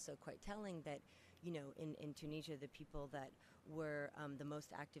think it's also quite telling that in Tunisia, the people that were the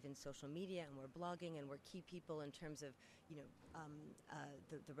most active in social media and were blogging and were key people in terms of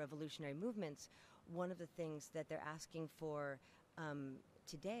the revolutionary movements, one of the things that they're asking for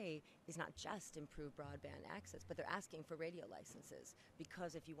today is not just improved broadband access, but they're asking for radio licenses,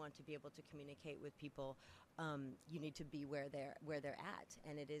 because if you want to be able to communicate with people, you need to be where they're at,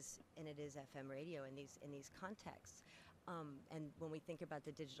 and it is FM radio in these contexts. And when we think about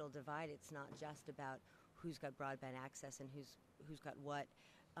the digital divide, it's not just about who's got broadband access and who's got what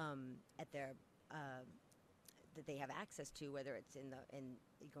at their that they have access to, whether it's in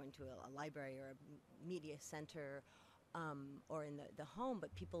going to a library or a media center, or in the home. But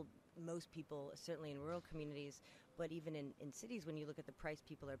most people, certainly in rural communities, but even in cities, when you look at the price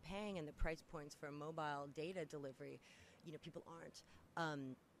people are paying and the price points for mobile data delivery, people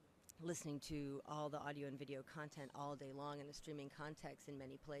aren't listening to all the audio and video content all day long in a streaming context in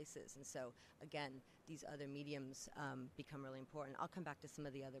many places. And so, again, these other mediums become really important. I'll come back to some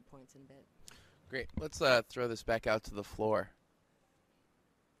of the other points in a bit. Great. Let's throw this back out to the floor.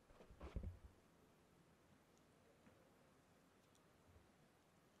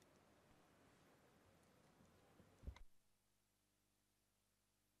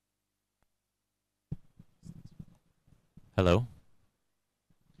 Hello.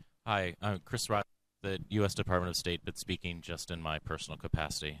 Hi, I'm Chris Rod, the U.S. Department of State, but speaking just in my personal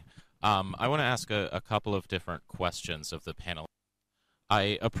capacity. I want to ask a couple of different questions of the panel.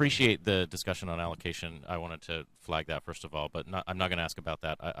 I appreciate the discussion on allocation. I wanted to flag that first of all, but I'm not going to ask about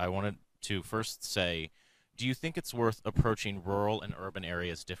that. I wanted to first say, do you think it's worth approaching rural and urban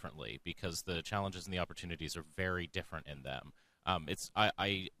areas differently? Because the challenges and the opportunities are very different in them.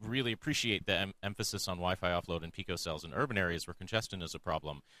 I really appreciate the emphasis on Wi-Fi offload and picocells in urban areas where congestion is a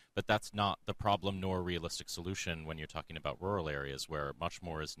problem, but that's not the problem nor a realistic solution when you're talking about rural areas where much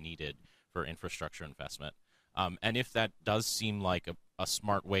more is needed for infrastructure investment. And if that does seem like a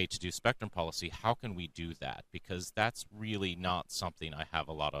smart way to do spectrum policy, how can we do that? Because that's really not something I have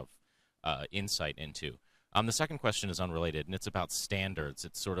a lot of insight into. The second question is unrelated, and it's about standards.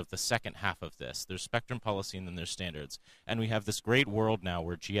 It's sort of the second half of this. There's spectrum policy, and then there's standards. And we have this great world now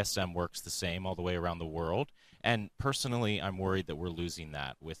where GSM works the same all the way around the world, And personally, I'm worried that we're losing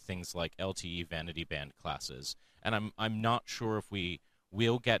that with things like LTE vanity band classes. And I'm not sure if we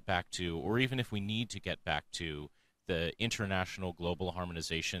will get back to, or even if we need to get back to, the international global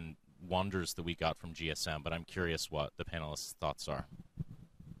harmonization wonders that we got from GSM, but I'm curious what the panelists' thoughts are.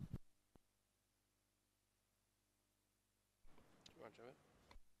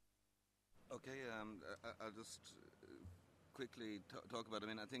 Okay, I'll just quickly talk about. I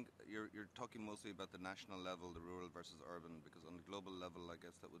mean, I think you're talking mostly about the national level, the rural versus urban, because on the global level, I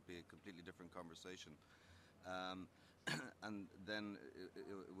guess that would be a completely different conversation. And then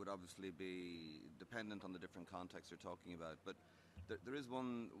it would obviously be dependent on the different contexts you're talking about. But there is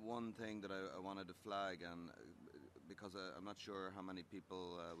one thing that I wanted to flag, and because I'm not sure how many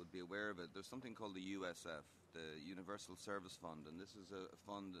people would be aware of it. There's something called the USF, the Universal Service Fund, and this is a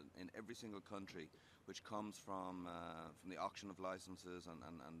fund in every single country, which comes from the auction of licenses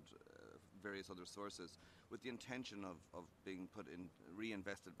and various other sources, with the intention of being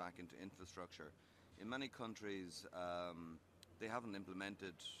reinvested back into infrastructure. In many countries, they haven't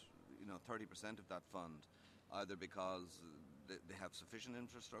implemented, 30% of that fund, either because they have sufficient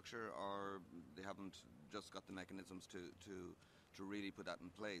infrastructure or they haven't just got the mechanisms to really put that in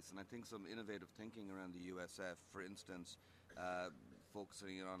place. And I think some innovative thinking around the USF, for instance,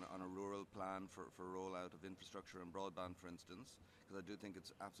 focusing on a rural plan for rollout of infrastructure and broadband, for instance, because I do think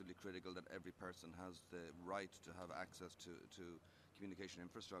it's absolutely critical that every person has the right to have access to communication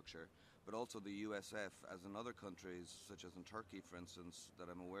infrastructure. But also the USF, as in other countries, such as in Turkey, for instance, that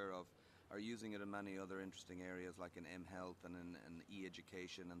I'm aware of, are using it in many other interesting areas, like in M-Health and in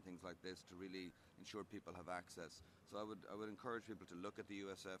e-education and things like this, to really ensure people have access. So I would encourage people to look at the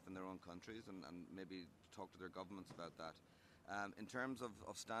USF in their own countries and maybe talk to their governments about that. In terms of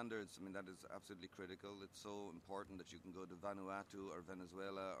standards, I mean, that is absolutely critical. It's so important that you can go to Vanuatu or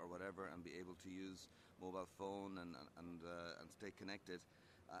Venezuela or whatever and be able to use mobile phone and stay connected.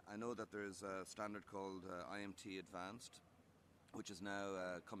 I know that there is a standard called IMT Advanced, which is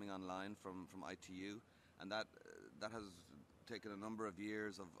now coming online from ITU, and that has taken a number of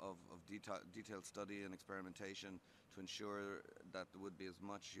years of detailed study and experimentation to ensure that there would be as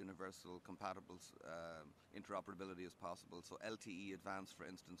much universal compatible interoperability as possible. So LTE Advanced, for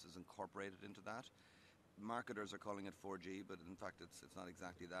instance, is incorporated into that. Marketers are calling it 4G, but in fact it's not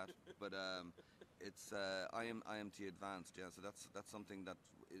exactly that. But it's IMT Advanced, yeah. So that's something that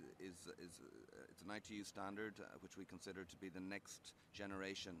is it's an ITU standard, which we consider to be the next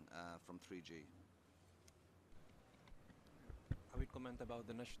generation from 3G. I will comment about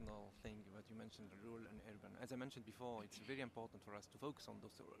the national thing, what you mentioned, rural and urban. As I mentioned before, it's very important for us to focus on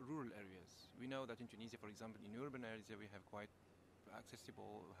those rural areas. We know that in Tunisia, for example, in urban areas, we have quite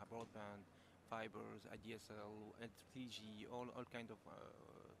accessible broadband, fibers, ADSL, 3G, all kind of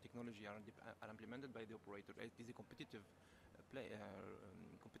technology are implemented by the operator. It is a competitive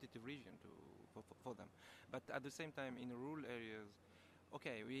competitive region for them. But at the same time, in rural areas,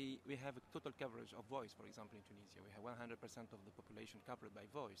 okay, we have a total coverage of voice, for example, in Tunisia. We have 100% of the population covered by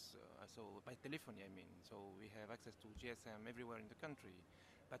voice, so by telephony, I mean. So we have access to GSM everywhere in the country.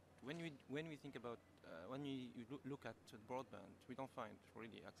 But when we think about, when you look at broadband, we don't find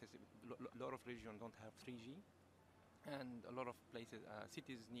really accessible. A lot of regions don't have 3G, and a lot of places,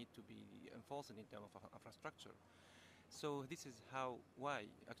 cities need to be enforced in terms of infrastructure. So this is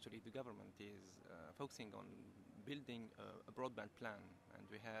why actually the government is focusing on building a broadband plan, and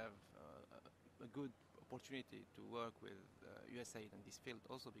we have a good opportunity to work with USAID in this field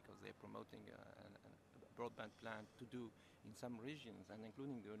also, because they're promoting a broadband plan to do in some regions, and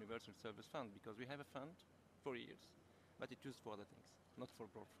including the Universal Service Fund, because we have a fund for years, but it's used for other things, not for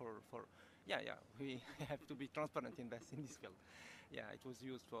we have to be transparent in this field. Yeah, it was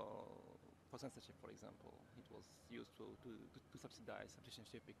used for censorship, for example. It was used to subsidize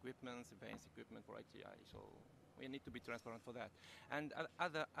citizenship equipment, surveillance equipment for ITI. So we need to be transparent for that. And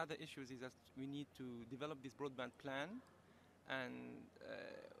other issues is that we need to develop this broadband plan. And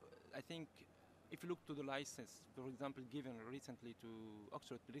I think if you look to the license, for example, given recently to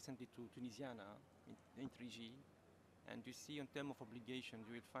Oxford, recently to Tunisiana in 3G, and you see in terms of obligation,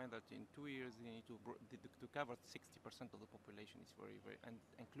 you will find that in 2 years you need to cover 60% of the population. It's very, and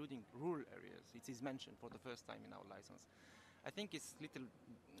including rural areas. It is mentioned for the first time in our license. I think it's a little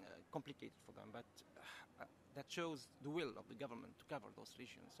complicated for them, but that shows the will of the government to cover those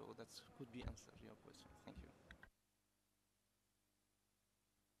regions. So that could be answer your question. Thank you.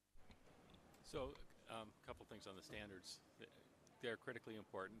 So a couple things on the standards. They're critically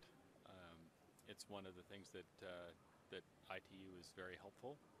important. It's one of the things that ITU is very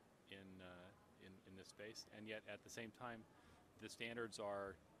helpful in this space, and yet at the same time, the standards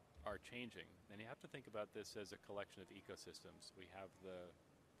are are changing. And you have to think about this as a collection of ecosystems. We have the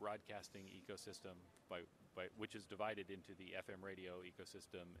broadcasting ecosystem, which is divided into the FM radio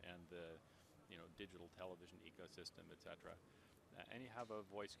ecosystem and the digital television ecosystem, etc. And you have a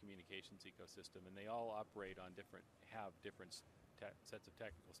voice communications ecosystem, and they all operate on different sets of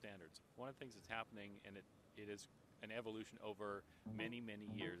technical standards. One of the things that's happening, and it is an evolution over many, many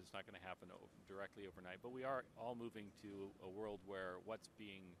years. It's not going to happen directly overnight, but we are all moving to a world where what's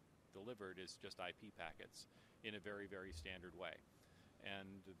being delivered is just IP packets in a very, very standard way.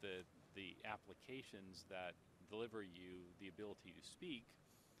 And the applications that deliver you the ability to speak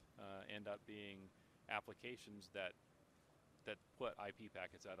end up being applications that put IP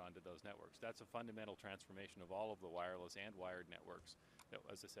packets out onto those networks. That's a fundamental transformation of all of the wireless and wired networks that,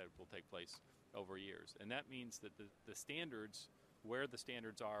 as I said, will take place over years. And that means that the standards, where the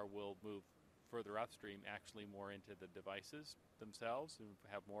standards are, will move further upstream, actually more into the devices themselves, and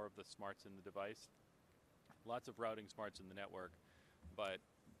have more of the smarts in the device. Lots of routing smarts in the network, but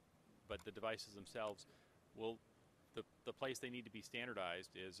the devices themselves will, the place they need to be standardized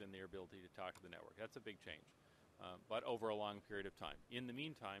is in their ability to talk to the network. That's a big change. But over a long period of time. In the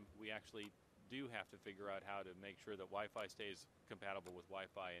meantime, we actually do have to figure out how to make sure that Wi-Fi stays compatible with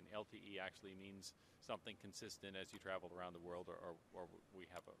Wi-Fi, and LTE actually means something consistent as you travel around the world, or we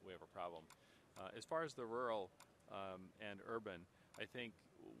have a problem. As far as the rural and urban, I think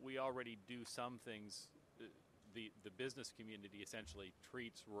we already do some things. The business community essentially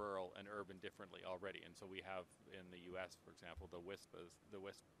treats rural and urban differently already, and so we have in the U.S., for example, the WISP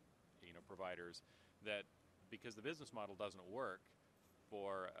providers that, because the business model doesn't work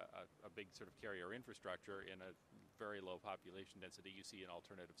for a big sort of carrier infrastructure in a very low population density, you see an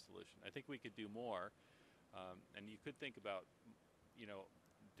alternative solution. I think we could do more, and you could think about,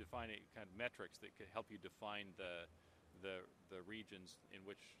 defining kind of metrics that could help you define the regions in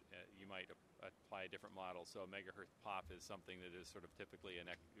which you might apply a different model. So a megahertz pop is something that is sort of typically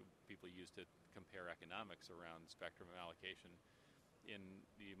people use to compare economics around spectrum allocation.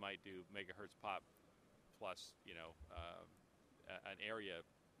 You might do megahertz pop plus an area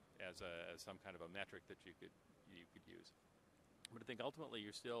as some kind of a metric that you could use. But I think ultimately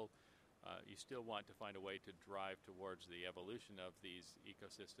you still want to find a way to drive towards the evolution of these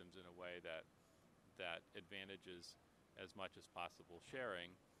ecosystems in a way that advantages as much as possible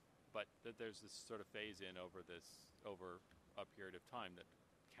sharing, but that there's this sort of phase in over a period of time that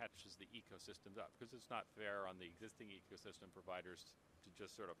catches the ecosystems up, because it's not fair on the existing ecosystem providers to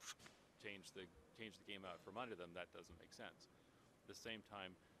just sort of change the game out from under them. That doesn't make sense. At the same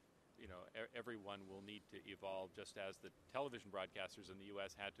time, everyone will need to evolve, just as the television broadcasters in the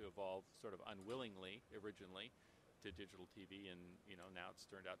U.S. had to evolve sort of unwillingly originally to digital TV, and now it's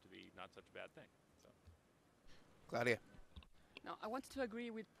turned out to be not such a bad thing. So. Claudia. Now, I wanted to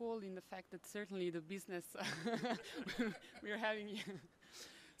agree with Paul in the fact that certainly the business we are having,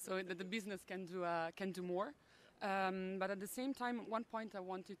 so that the business can do more. But at the same time, one point I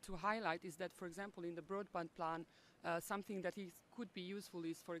wanted to highlight is that, for example, in the broadband plan, something that could be useful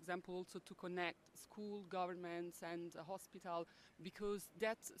is, for example, also to connect school, governments, and hospital, because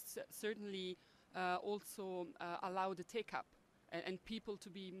that certainly also allow the take-up and people to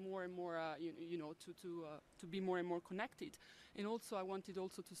be more and more, to be more and more connected. And also, I wanted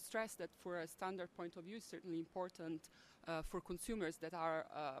also to stress that for a standard point of view, it's certainly important for consumers that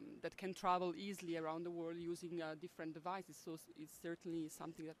can travel easily around the world using different devices. So it's certainly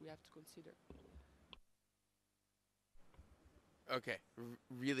something that we have to consider. Okay,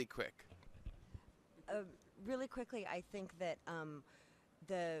 really quick. Really quickly, I think that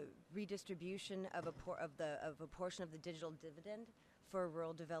the redistribution of a portion of the digital dividend for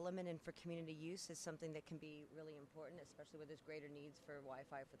rural development and for community use is something that can be really important, especially where there's greater needs for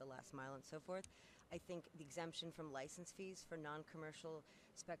Wi-Fi for the last mile and so forth. I think the exemption from license fees for non-commercial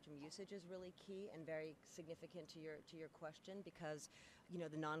spectrum usage is really key and very significant to your question, because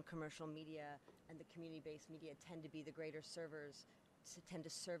the non-commercial media and the community-based media tend to be the greater servers, tend to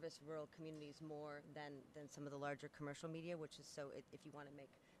service rural communities more than some of the larger commercial media, which is so if you want to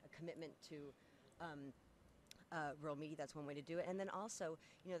make a commitment to rural media, that's one way to do it. And then also,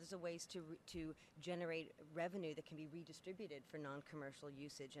 there's ways to generate revenue that can be redistributed for non-commercial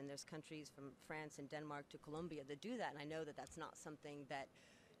usage. And there's countries from France and Denmark to Colombia that do that. And I know that that's not something that,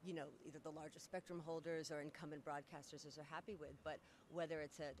 either the largest spectrum holders or incumbent broadcasters are happy with. But whether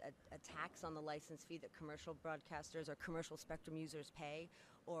it's a tax on the license fee that commercial broadcasters or commercial spectrum users pay,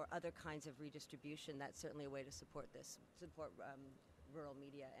 or other kinds of redistribution, that's certainly a way to support rural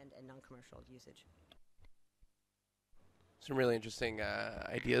media and non-commercial usage. Some really interesting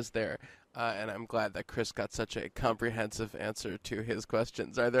ideas there, and I'm glad that Chris got such a comprehensive answer to his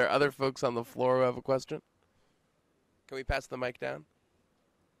questions. Are there other folks on the floor who have a question? Can we pass the mic down?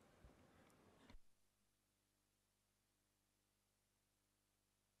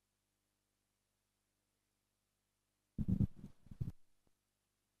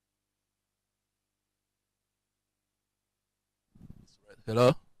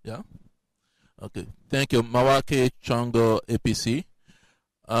 Hello? Yeah? Okay. Thank you. Mawake Chongo APC.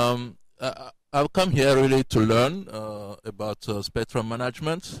 I've come here really to learn about spectrum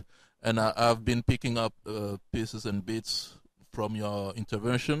management, and I've been picking up pieces and bits from your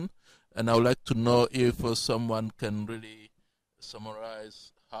intervention, and I would like to know if someone can really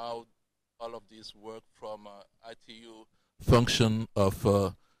summarize how all of this work from ITU function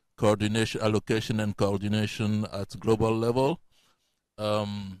of coordination, allocation, and coordination at global level.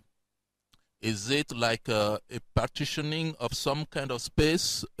 Is it like a partitioning of some kind of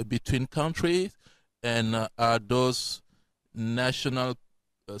space between countries? And are those national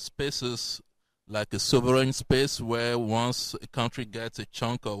spaces like a sovereign space where once a country gets a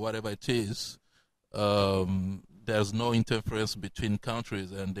chunk or whatever it is, there's no interference between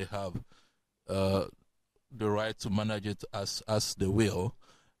countries and they have the right to manage it as they will?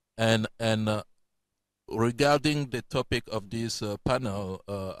 And regarding the topic of this panel,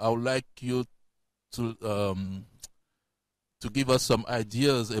 I would like you to give us some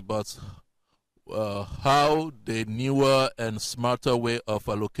ideas about how the newer and smarter way of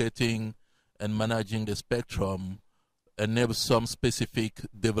allocating and managing the spectrum enables some specific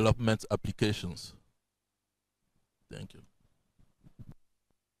development applications. Thank you.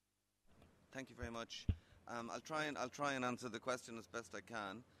 Thank you very much. I'll try and answer the question as best I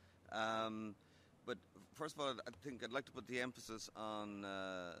can. But first of all, I think I'd like to put the emphasis on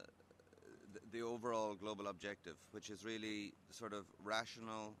the overall global objective, which is really sort of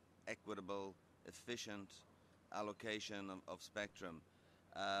rational, equitable, efficient allocation of spectrum.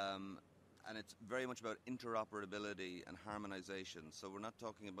 And it's very much about interoperability and harmonization. So we're not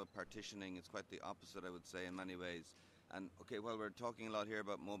talking about partitioning. It's quite the opposite, I would say, in many ways. And, okay, while we're talking a lot here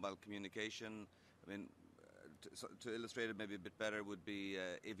about mobile communication, I mean, to illustrate it maybe a bit better would be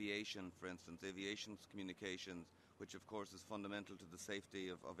aviation, for instance, aviation's communications, which of course is fundamental to the safety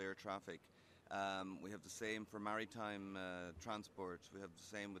of air traffic. We have the same for maritime transport. We have the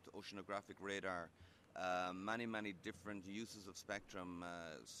same with oceanographic radar. Many different uses of spectrum,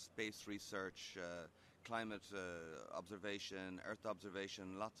 space research, climate observation, Earth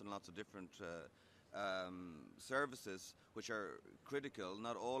observation, lots and lots of different services which are critical,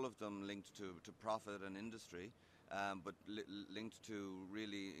 not all of them linked to profit and industry, but linked to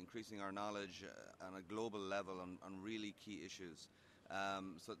really increasing our knowledge on a global level on really key issues.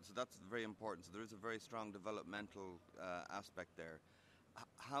 So that's very important. So there is a very strong developmental aspect there.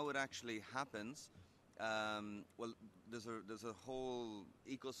 How it actually happens, well, there's a whole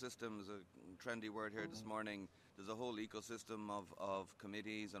ecosystem, there's a trendy word here this morning, there's a whole ecosystem of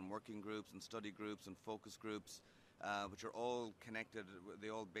committees and working groups and study groups and focus groups, which are all connected. They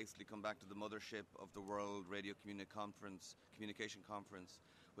all basically come back to the mothership of the World Radio Communication Conference,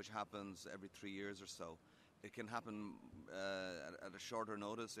 which happens every 3 years or so. It can happen at a shorter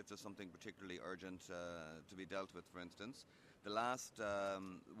notice if there's something particularly urgent to be dealt with, for instance. The last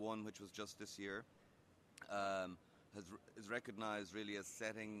one, which was just this year, is recognized really as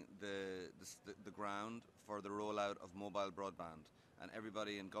setting the ground for the rollout of mobile broadband. And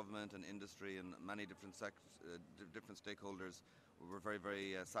everybody in government and industry and many different different stakeholders were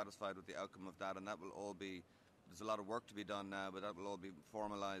very satisfied with the outcome of that. And that will all be, there's a lot of work to be done now, but that will all be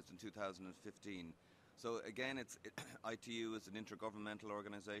formalized in 2015. So again, ITU is an intergovernmental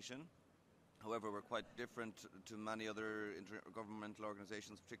organization. However, we're quite different to many other intergovernmental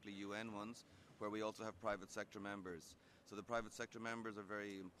organizations, particularly UN ones, where we also have private sector members. So the private sector members are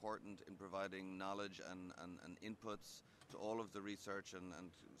very important in providing knowledge and inputs to all of the research and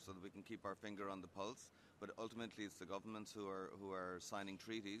so that we can keep our finger on the pulse. But ultimately it's the governments who are signing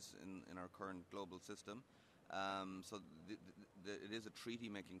treaties in our current global system. So it is a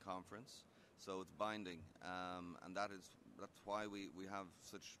treaty-making conference, so it's binding, and that's why we have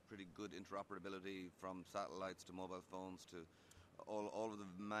such pretty good interoperability from satellites to mobile phones to all of the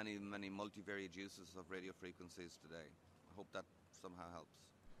many multivariate uses of radio frequencies today. I hope that somehow helps.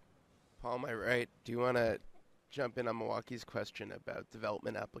 Paul, am I right? Do you want to jump in on Milwaukee's question about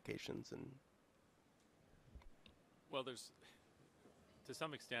development applications? And well, there's, to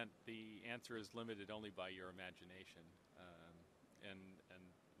some extent, the answer is limited only by your imagination, and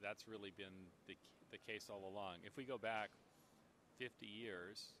that's really been the case all along. If we go back 50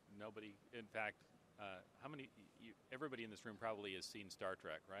 years, nobody, in fact, How many? Everybody in this room probably has seen Star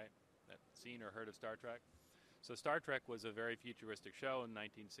Trek, right? Seen or heard of Star Trek? So Star Trek was a very futuristic show in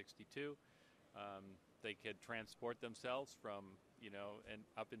 1962. They could transport themselves from, and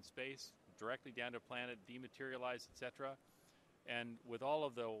up in space, directly down to a planet, dematerialize, etc. And with all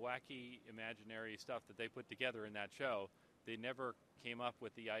of the wacky imaginary stuff that they put together in that show, they never came up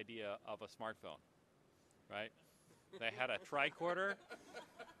with the idea of a smartphone, right? They had a tricorder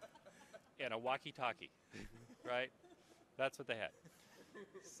and a walkie-talkie, right? That's what they had.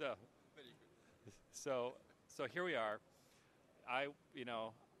 So here we are. I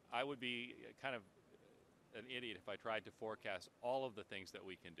would be kind of an idiot if I tried to forecast all of the things that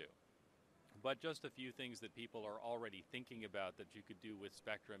we can do. But just a few things that people are already thinking about that you could do with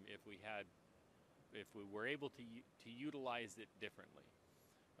spectrum if we were able to utilize it differently.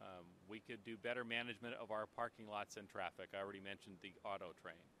 We could do better management of our parking lots and traffic. I already mentioned the auto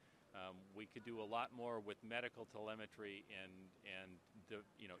train. We could do a lot more with medical telemetry and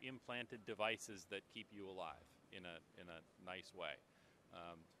implanted devices that keep you alive in a nice way.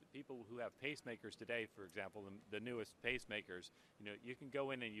 People who have pacemakers today, for example, the newest pacemakers, you can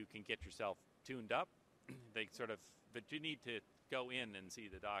go in and you can get yourself tuned up. But you need to go in and see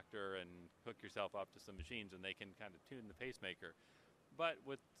the doctor and hook yourself up to some machines, and they can kind of tune the pacemaker. But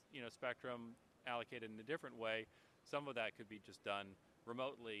with spectrum allocated in a different way, some of that could be just done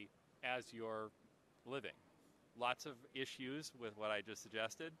remotely as you're living. Lots of issues with what I just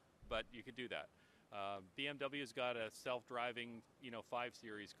suggested, but you could do that. BMW's got a self-driving 5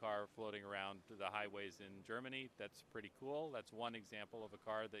 Series car floating around the highways in Germany. That's pretty cool. That's one example of a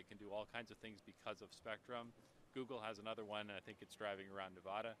car that can do all kinds of things because of spectrum. Google has another one, and I think it's driving around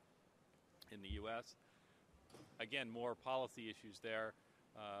Nevada in the U.S. Again, more policy issues there.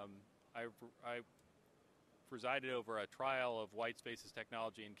 I presided over a trial of white spaces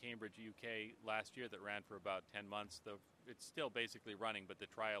technology in Cambridge, UK last year that ran for about 10 months. It's still basically running, but the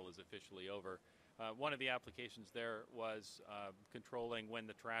trial is officially over. One of the applications there was controlling when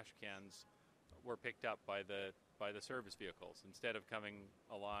the trash cans were picked up by the service vehicles. Instead of coming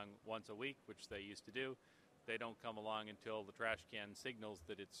along once a week, which they used to do, they don't come along until the trash can signals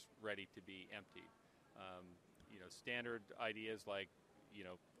that it's ready to be emptied. Standard ideas like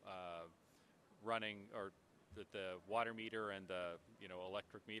running or the water meter and the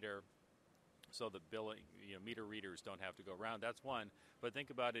electric meter, so the billing meter readers don't have to go around. That's one. But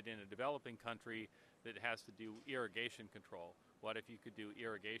think about it in a developing country that has to do irrigation control. What if you could do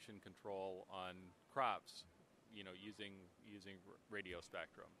irrigation control on crops, using radio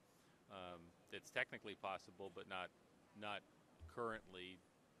spectrum? It's technically possible, but not currently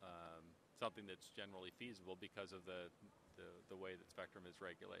something that's generally feasible because of the way that spectrum is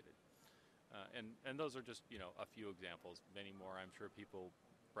regulated. And those are just a few examples. Many more I'm sure people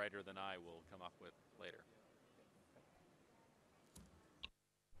brighter than I will come up with later.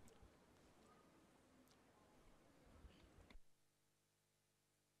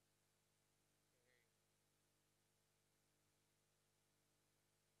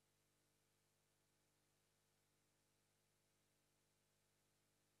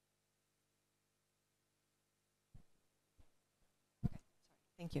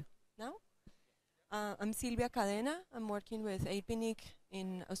 Thank you. Now? I'm Silvia Cadena. I'm working with APNIC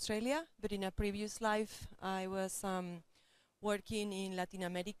in Australia, but in a previous life I was working in Latin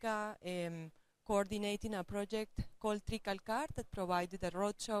America, coordinating a project called Tricalcar that provided a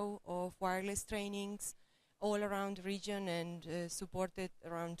roadshow of wireless trainings all around the region and supported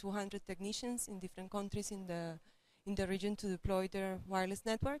around 200 technicians in different countries in the region to deploy their wireless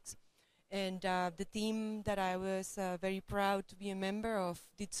networks. And the team that I was very proud to be a member of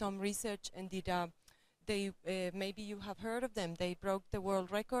did some research and did, maybe you have heard of them, they broke the world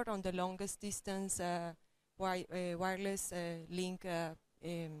record on the longest distance wireless link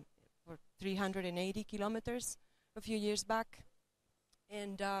for 380 kilometers a few years back.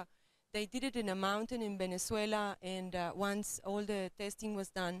 And they did it in a mountain in Venezuela, and once all the testing was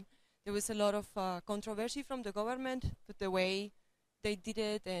done, there was a lot of controversy from the government with the way they did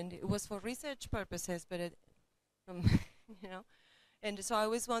it, and it was for research purposes, but and so I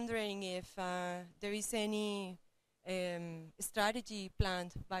was wondering if there is any strategy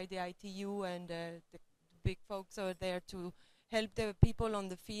planned by the ITU and the big folks over there to help the people on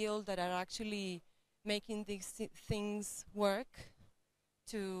the field that are actually making these things work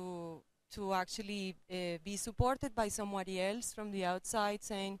to actually be supported by somebody else from the outside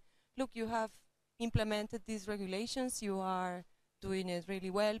saying, look, you have implemented these regulations, you are doing it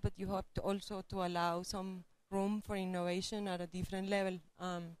really well, but you have to also to allow some room for innovation at a different level.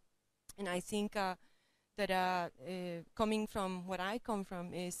 And I think that coming from where I come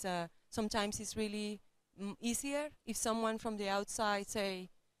from is sometimes it's really easier if someone from the outside say,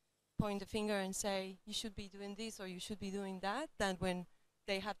 point a finger and say, you should be doing this or you should be doing that, than when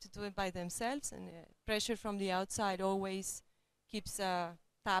they have to do it by themselves. And pressure from the outside always keeps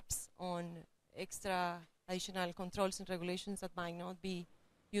tabs on extra additional controls and regulations that might not be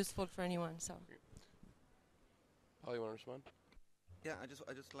useful for anyone. So, Paul, you want to respond? Yeah, I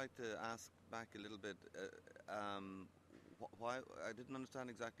just like to ask back a little bit. Why I didn't understand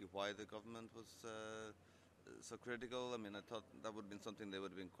exactly why the government was so critical. I mean, I thought that would have been something they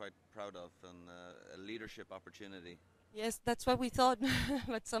would have been quite proud of, and a leadership opportunity. yes, that's what we thought.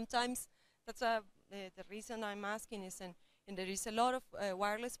 But sometimes that's the reason I'm asking is, and there is a lot of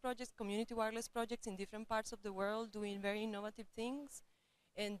wireless projects, community wireless projects in different parts of the world doing very innovative things,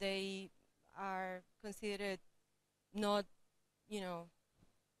 and they are considered not,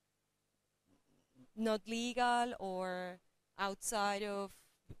 not legal or outside of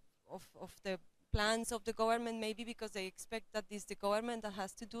the plans of the government, maybe because they expect that it's the government that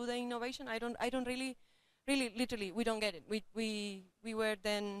has to do the innovation. I don't really literally, we don't get it. We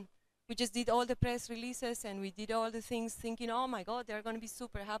just did all the press releases and we did all the things thinking, oh my God, they're going to be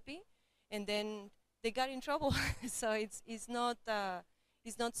super happy, and then they got in trouble. So it's not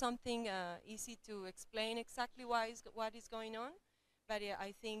something easy to explain exactly what is going on. But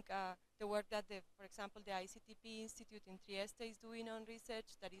I think the work that, for example, the ICTP Institute in Trieste is doing on research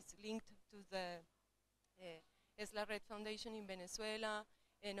that is linked to the Esla Red Foundation in Venezuela,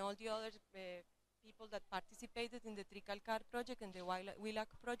 and all the other people that participated in the Tricalcar project and the Wilak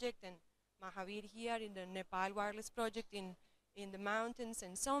project, and Mahavir here in the Nepal wireless project in the mountains,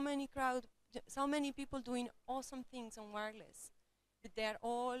 and so many people doing awesome things on wireless. But they're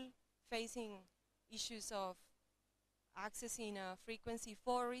all facing issues of accessing a frequency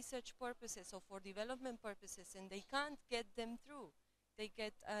for research purposes or for development purposes, and they can't get them through. They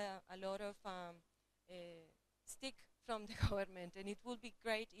get a lot of stick from the government, and it would be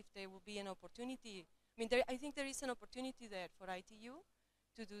great if there would be an opportunity. I mean, I think there is an opportunity there for ITU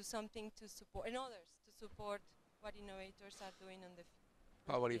to do something to support, and others to support what innovators are doing on the field.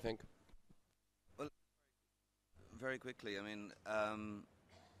 Paul, what do you think? Well, very quickly, I mean,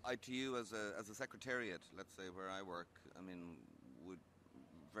 ITU as a secretariat, let's say where I work, I mean, would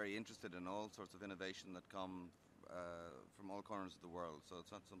very interested in all sorts of innovation that come from all corners of the world. So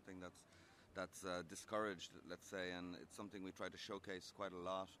it's not something that's discouraged, let's say, and it's something we try to showcase quite a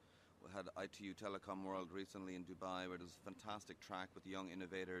lot. We had ITU Telecom World recently in Dubai, where there's a fantastic track with young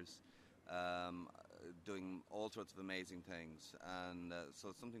innovators doing all sorts of amazing things, and so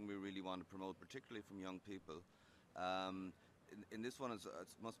it's something we really want to promote, particularly from young people. In this one, it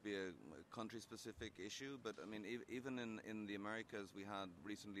must be a country-specific issue, but I mean, even in the Americas, we had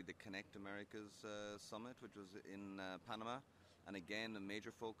recently the Connect Americas Summit, which was in Panama, and again, a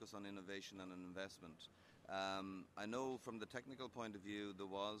major focus on innovation and investment. I know from the technical point of view, there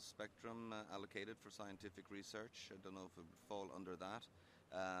was spectrum allocated for scientific research. I don't know if it would fall under that,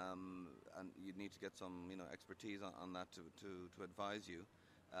 and you'd need to get some, expertise on that to advise you.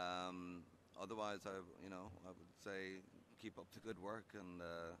 Otherwise, I would say keep up the good work, and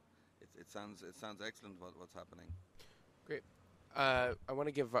it sounds excellent what's happening. Great. I want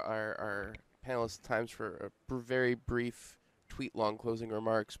to give our panelists times for a very brief tweet-long closing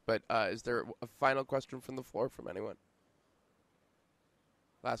remarks, but is there a final question from the floor from anyone?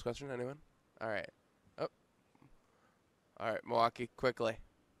 Last question, anyone? All right. Oh. All right, Milwaukee, quickly.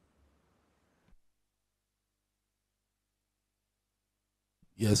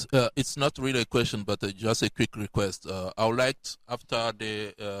 Yes, it's not really a question, but just a quick request. I would like, after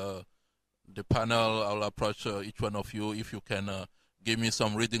the panel, I'll approach each one of you if you can give me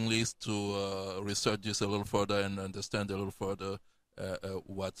some reading list to research this a little further and understand a little further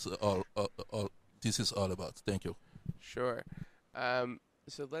what this is all about. Thank you. Sure.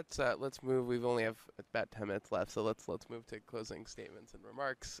 So let's move. We've only have about 10 minutes left, so let's move to closing statements and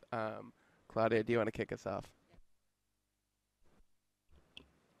remarks. Claudia, do you want to kick us off?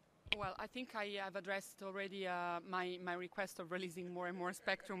 Well, I think I have addressed already my request of releasing more and more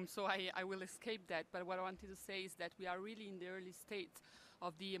spectrum, so I will escape that. But what I wanted to say is that we are really in the early state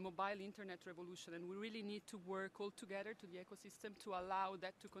of the mobile internet revolution, and we really need to work all together to the ecosystem to allow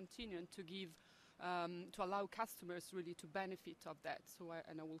that to continue and to give, to allow customers really to benefit of that. So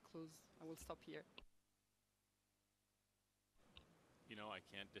I will stop here.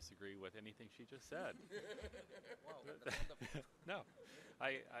 I can't disagree with anything she just said. No,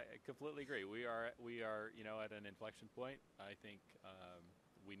 I completely agree. We are at an inflection point. I think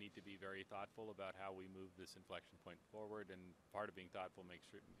we need to be very thoughtful about how we move this inflection point forward, and part of being thoughtful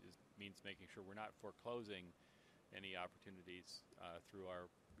means making sure we're not foreclosing any opportunities through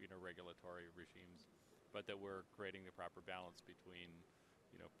our regulatory regimes, but that we're creating the proper balance between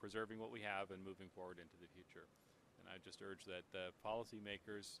preserving what we have and moving forward into the future. And I just urge that the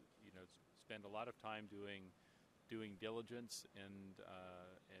policymakers spend a lot of time doing diligence and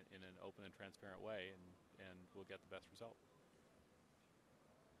in an open and transparent way, and we'll get the best result.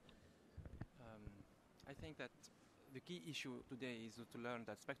 I think that the key issue today is to learn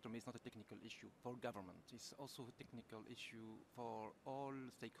that spectrum is not a technical issue for government. It's also a technical issue for all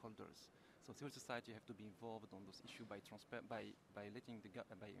stakeholders. So civil society have to be involved on those issues by letting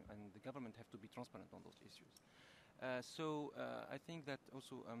and the government have to be transparent on those issues. So I think that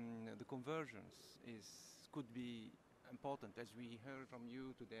also the convergence could be important. As we heard from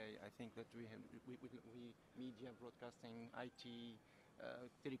you today, I think that we media, broadcasting, IT,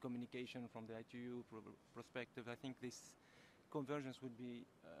 telecommunication from the ITU perspective, I think this convergence would be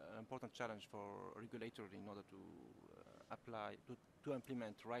an important challenge for regulator in order to to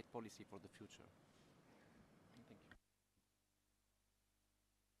implement right policy for the future. Thank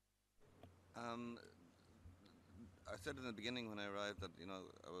you. I said in the beginning when I arrived that I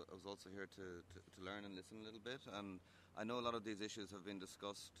was also here to learn and listen a little bit, and I know a lot of these issues have been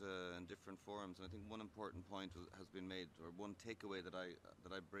discussed in different forums, and I think one important point has been made, or one takeaway that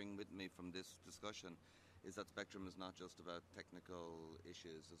I bring with me from this discussion, is that spectrum is not just about technical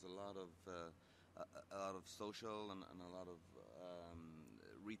issues. There's a lot of social and a lot of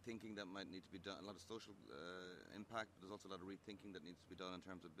rethinking that might need to be done, a lot of social impact, but there's also a lot of rethinking that needs to be done in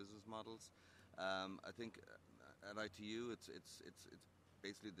terms of business models. I think at ITU it's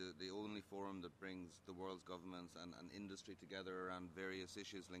basically the only forum that brings the world's governments and industry together around various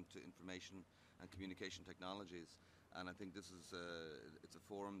issues linked to information and communication technologies. And I think this is it's a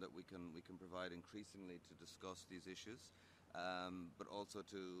forum that we can provide increasingly to discuss these issues, but also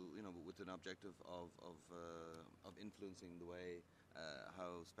to with an objective of influencing the way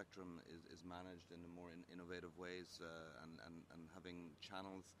how spectrum is managed in more innovative ways, and having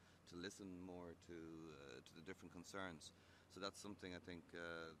channels to listen more to the different concerns. So that's something I think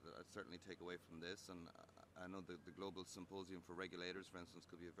that I'd certainly take away from this, and I know the Global Symposium for Regulators, for instance,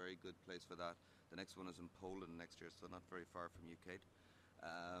 could be a very good place for that. The next one is in Poland next year, so not very far from UK.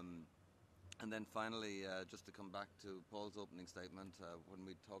 And then finally, just to come back to Paul's opening statement, when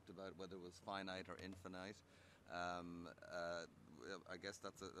we talked about whether it was finite or infinite, I guess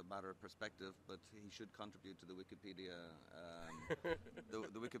that's a matter of perspective, but he should contribute to the Wikipedia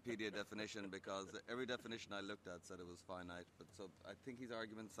the Wikipedia definition, because every definition I looked at said it was finite. But so I think his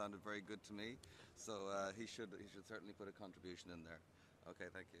argument sounded very good to me, so he should certainly put a contribution in there. Okay,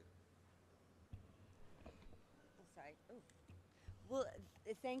 thank you. Sorry. Ooh. Well,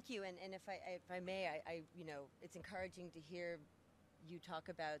 thank you, and if I may, I it's encouraging to hear you talk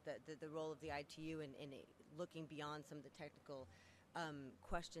about the role of the ITU in looking beyond some of the technical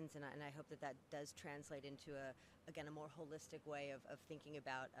questions, and I hope that does translate into a more holistic way of thinking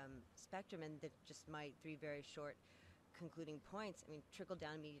about spectrum. And that just my three very short concluding points. I mean,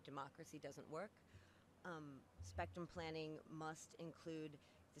 trickle-down media democracy doesn't work. Spectrum planning must include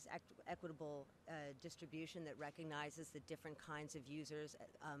this equitable distribution that recognizes the different kinds of users,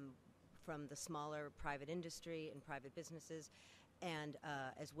 from the smaller private industry and private businesses, and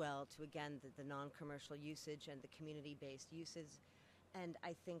as well to, again, the non-commercial usage and the community-based uses. And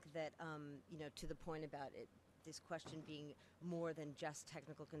I think that, to the point about this question being more than just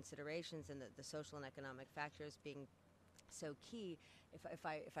technical considerations, and the social and economic factors being so key, if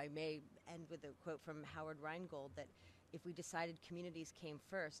I may end with a quote from Howard Rheingold, that if we decided communities came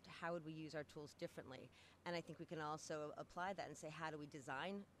first, how would we use our tools differently? And I think we can also apply that and say, how do we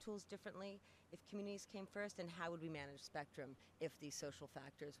design tools differently if communities came first, and how would we manage spectrum if these social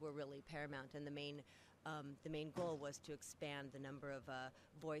factors were really paramount? And the main goal was to expand the number of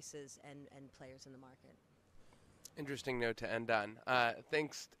voices and players in the market. Interesting note to end on.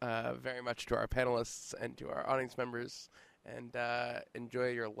 Thanks very much to our panelists and to our audience members, and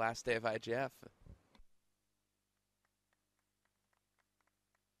enjoy your last day of IGF.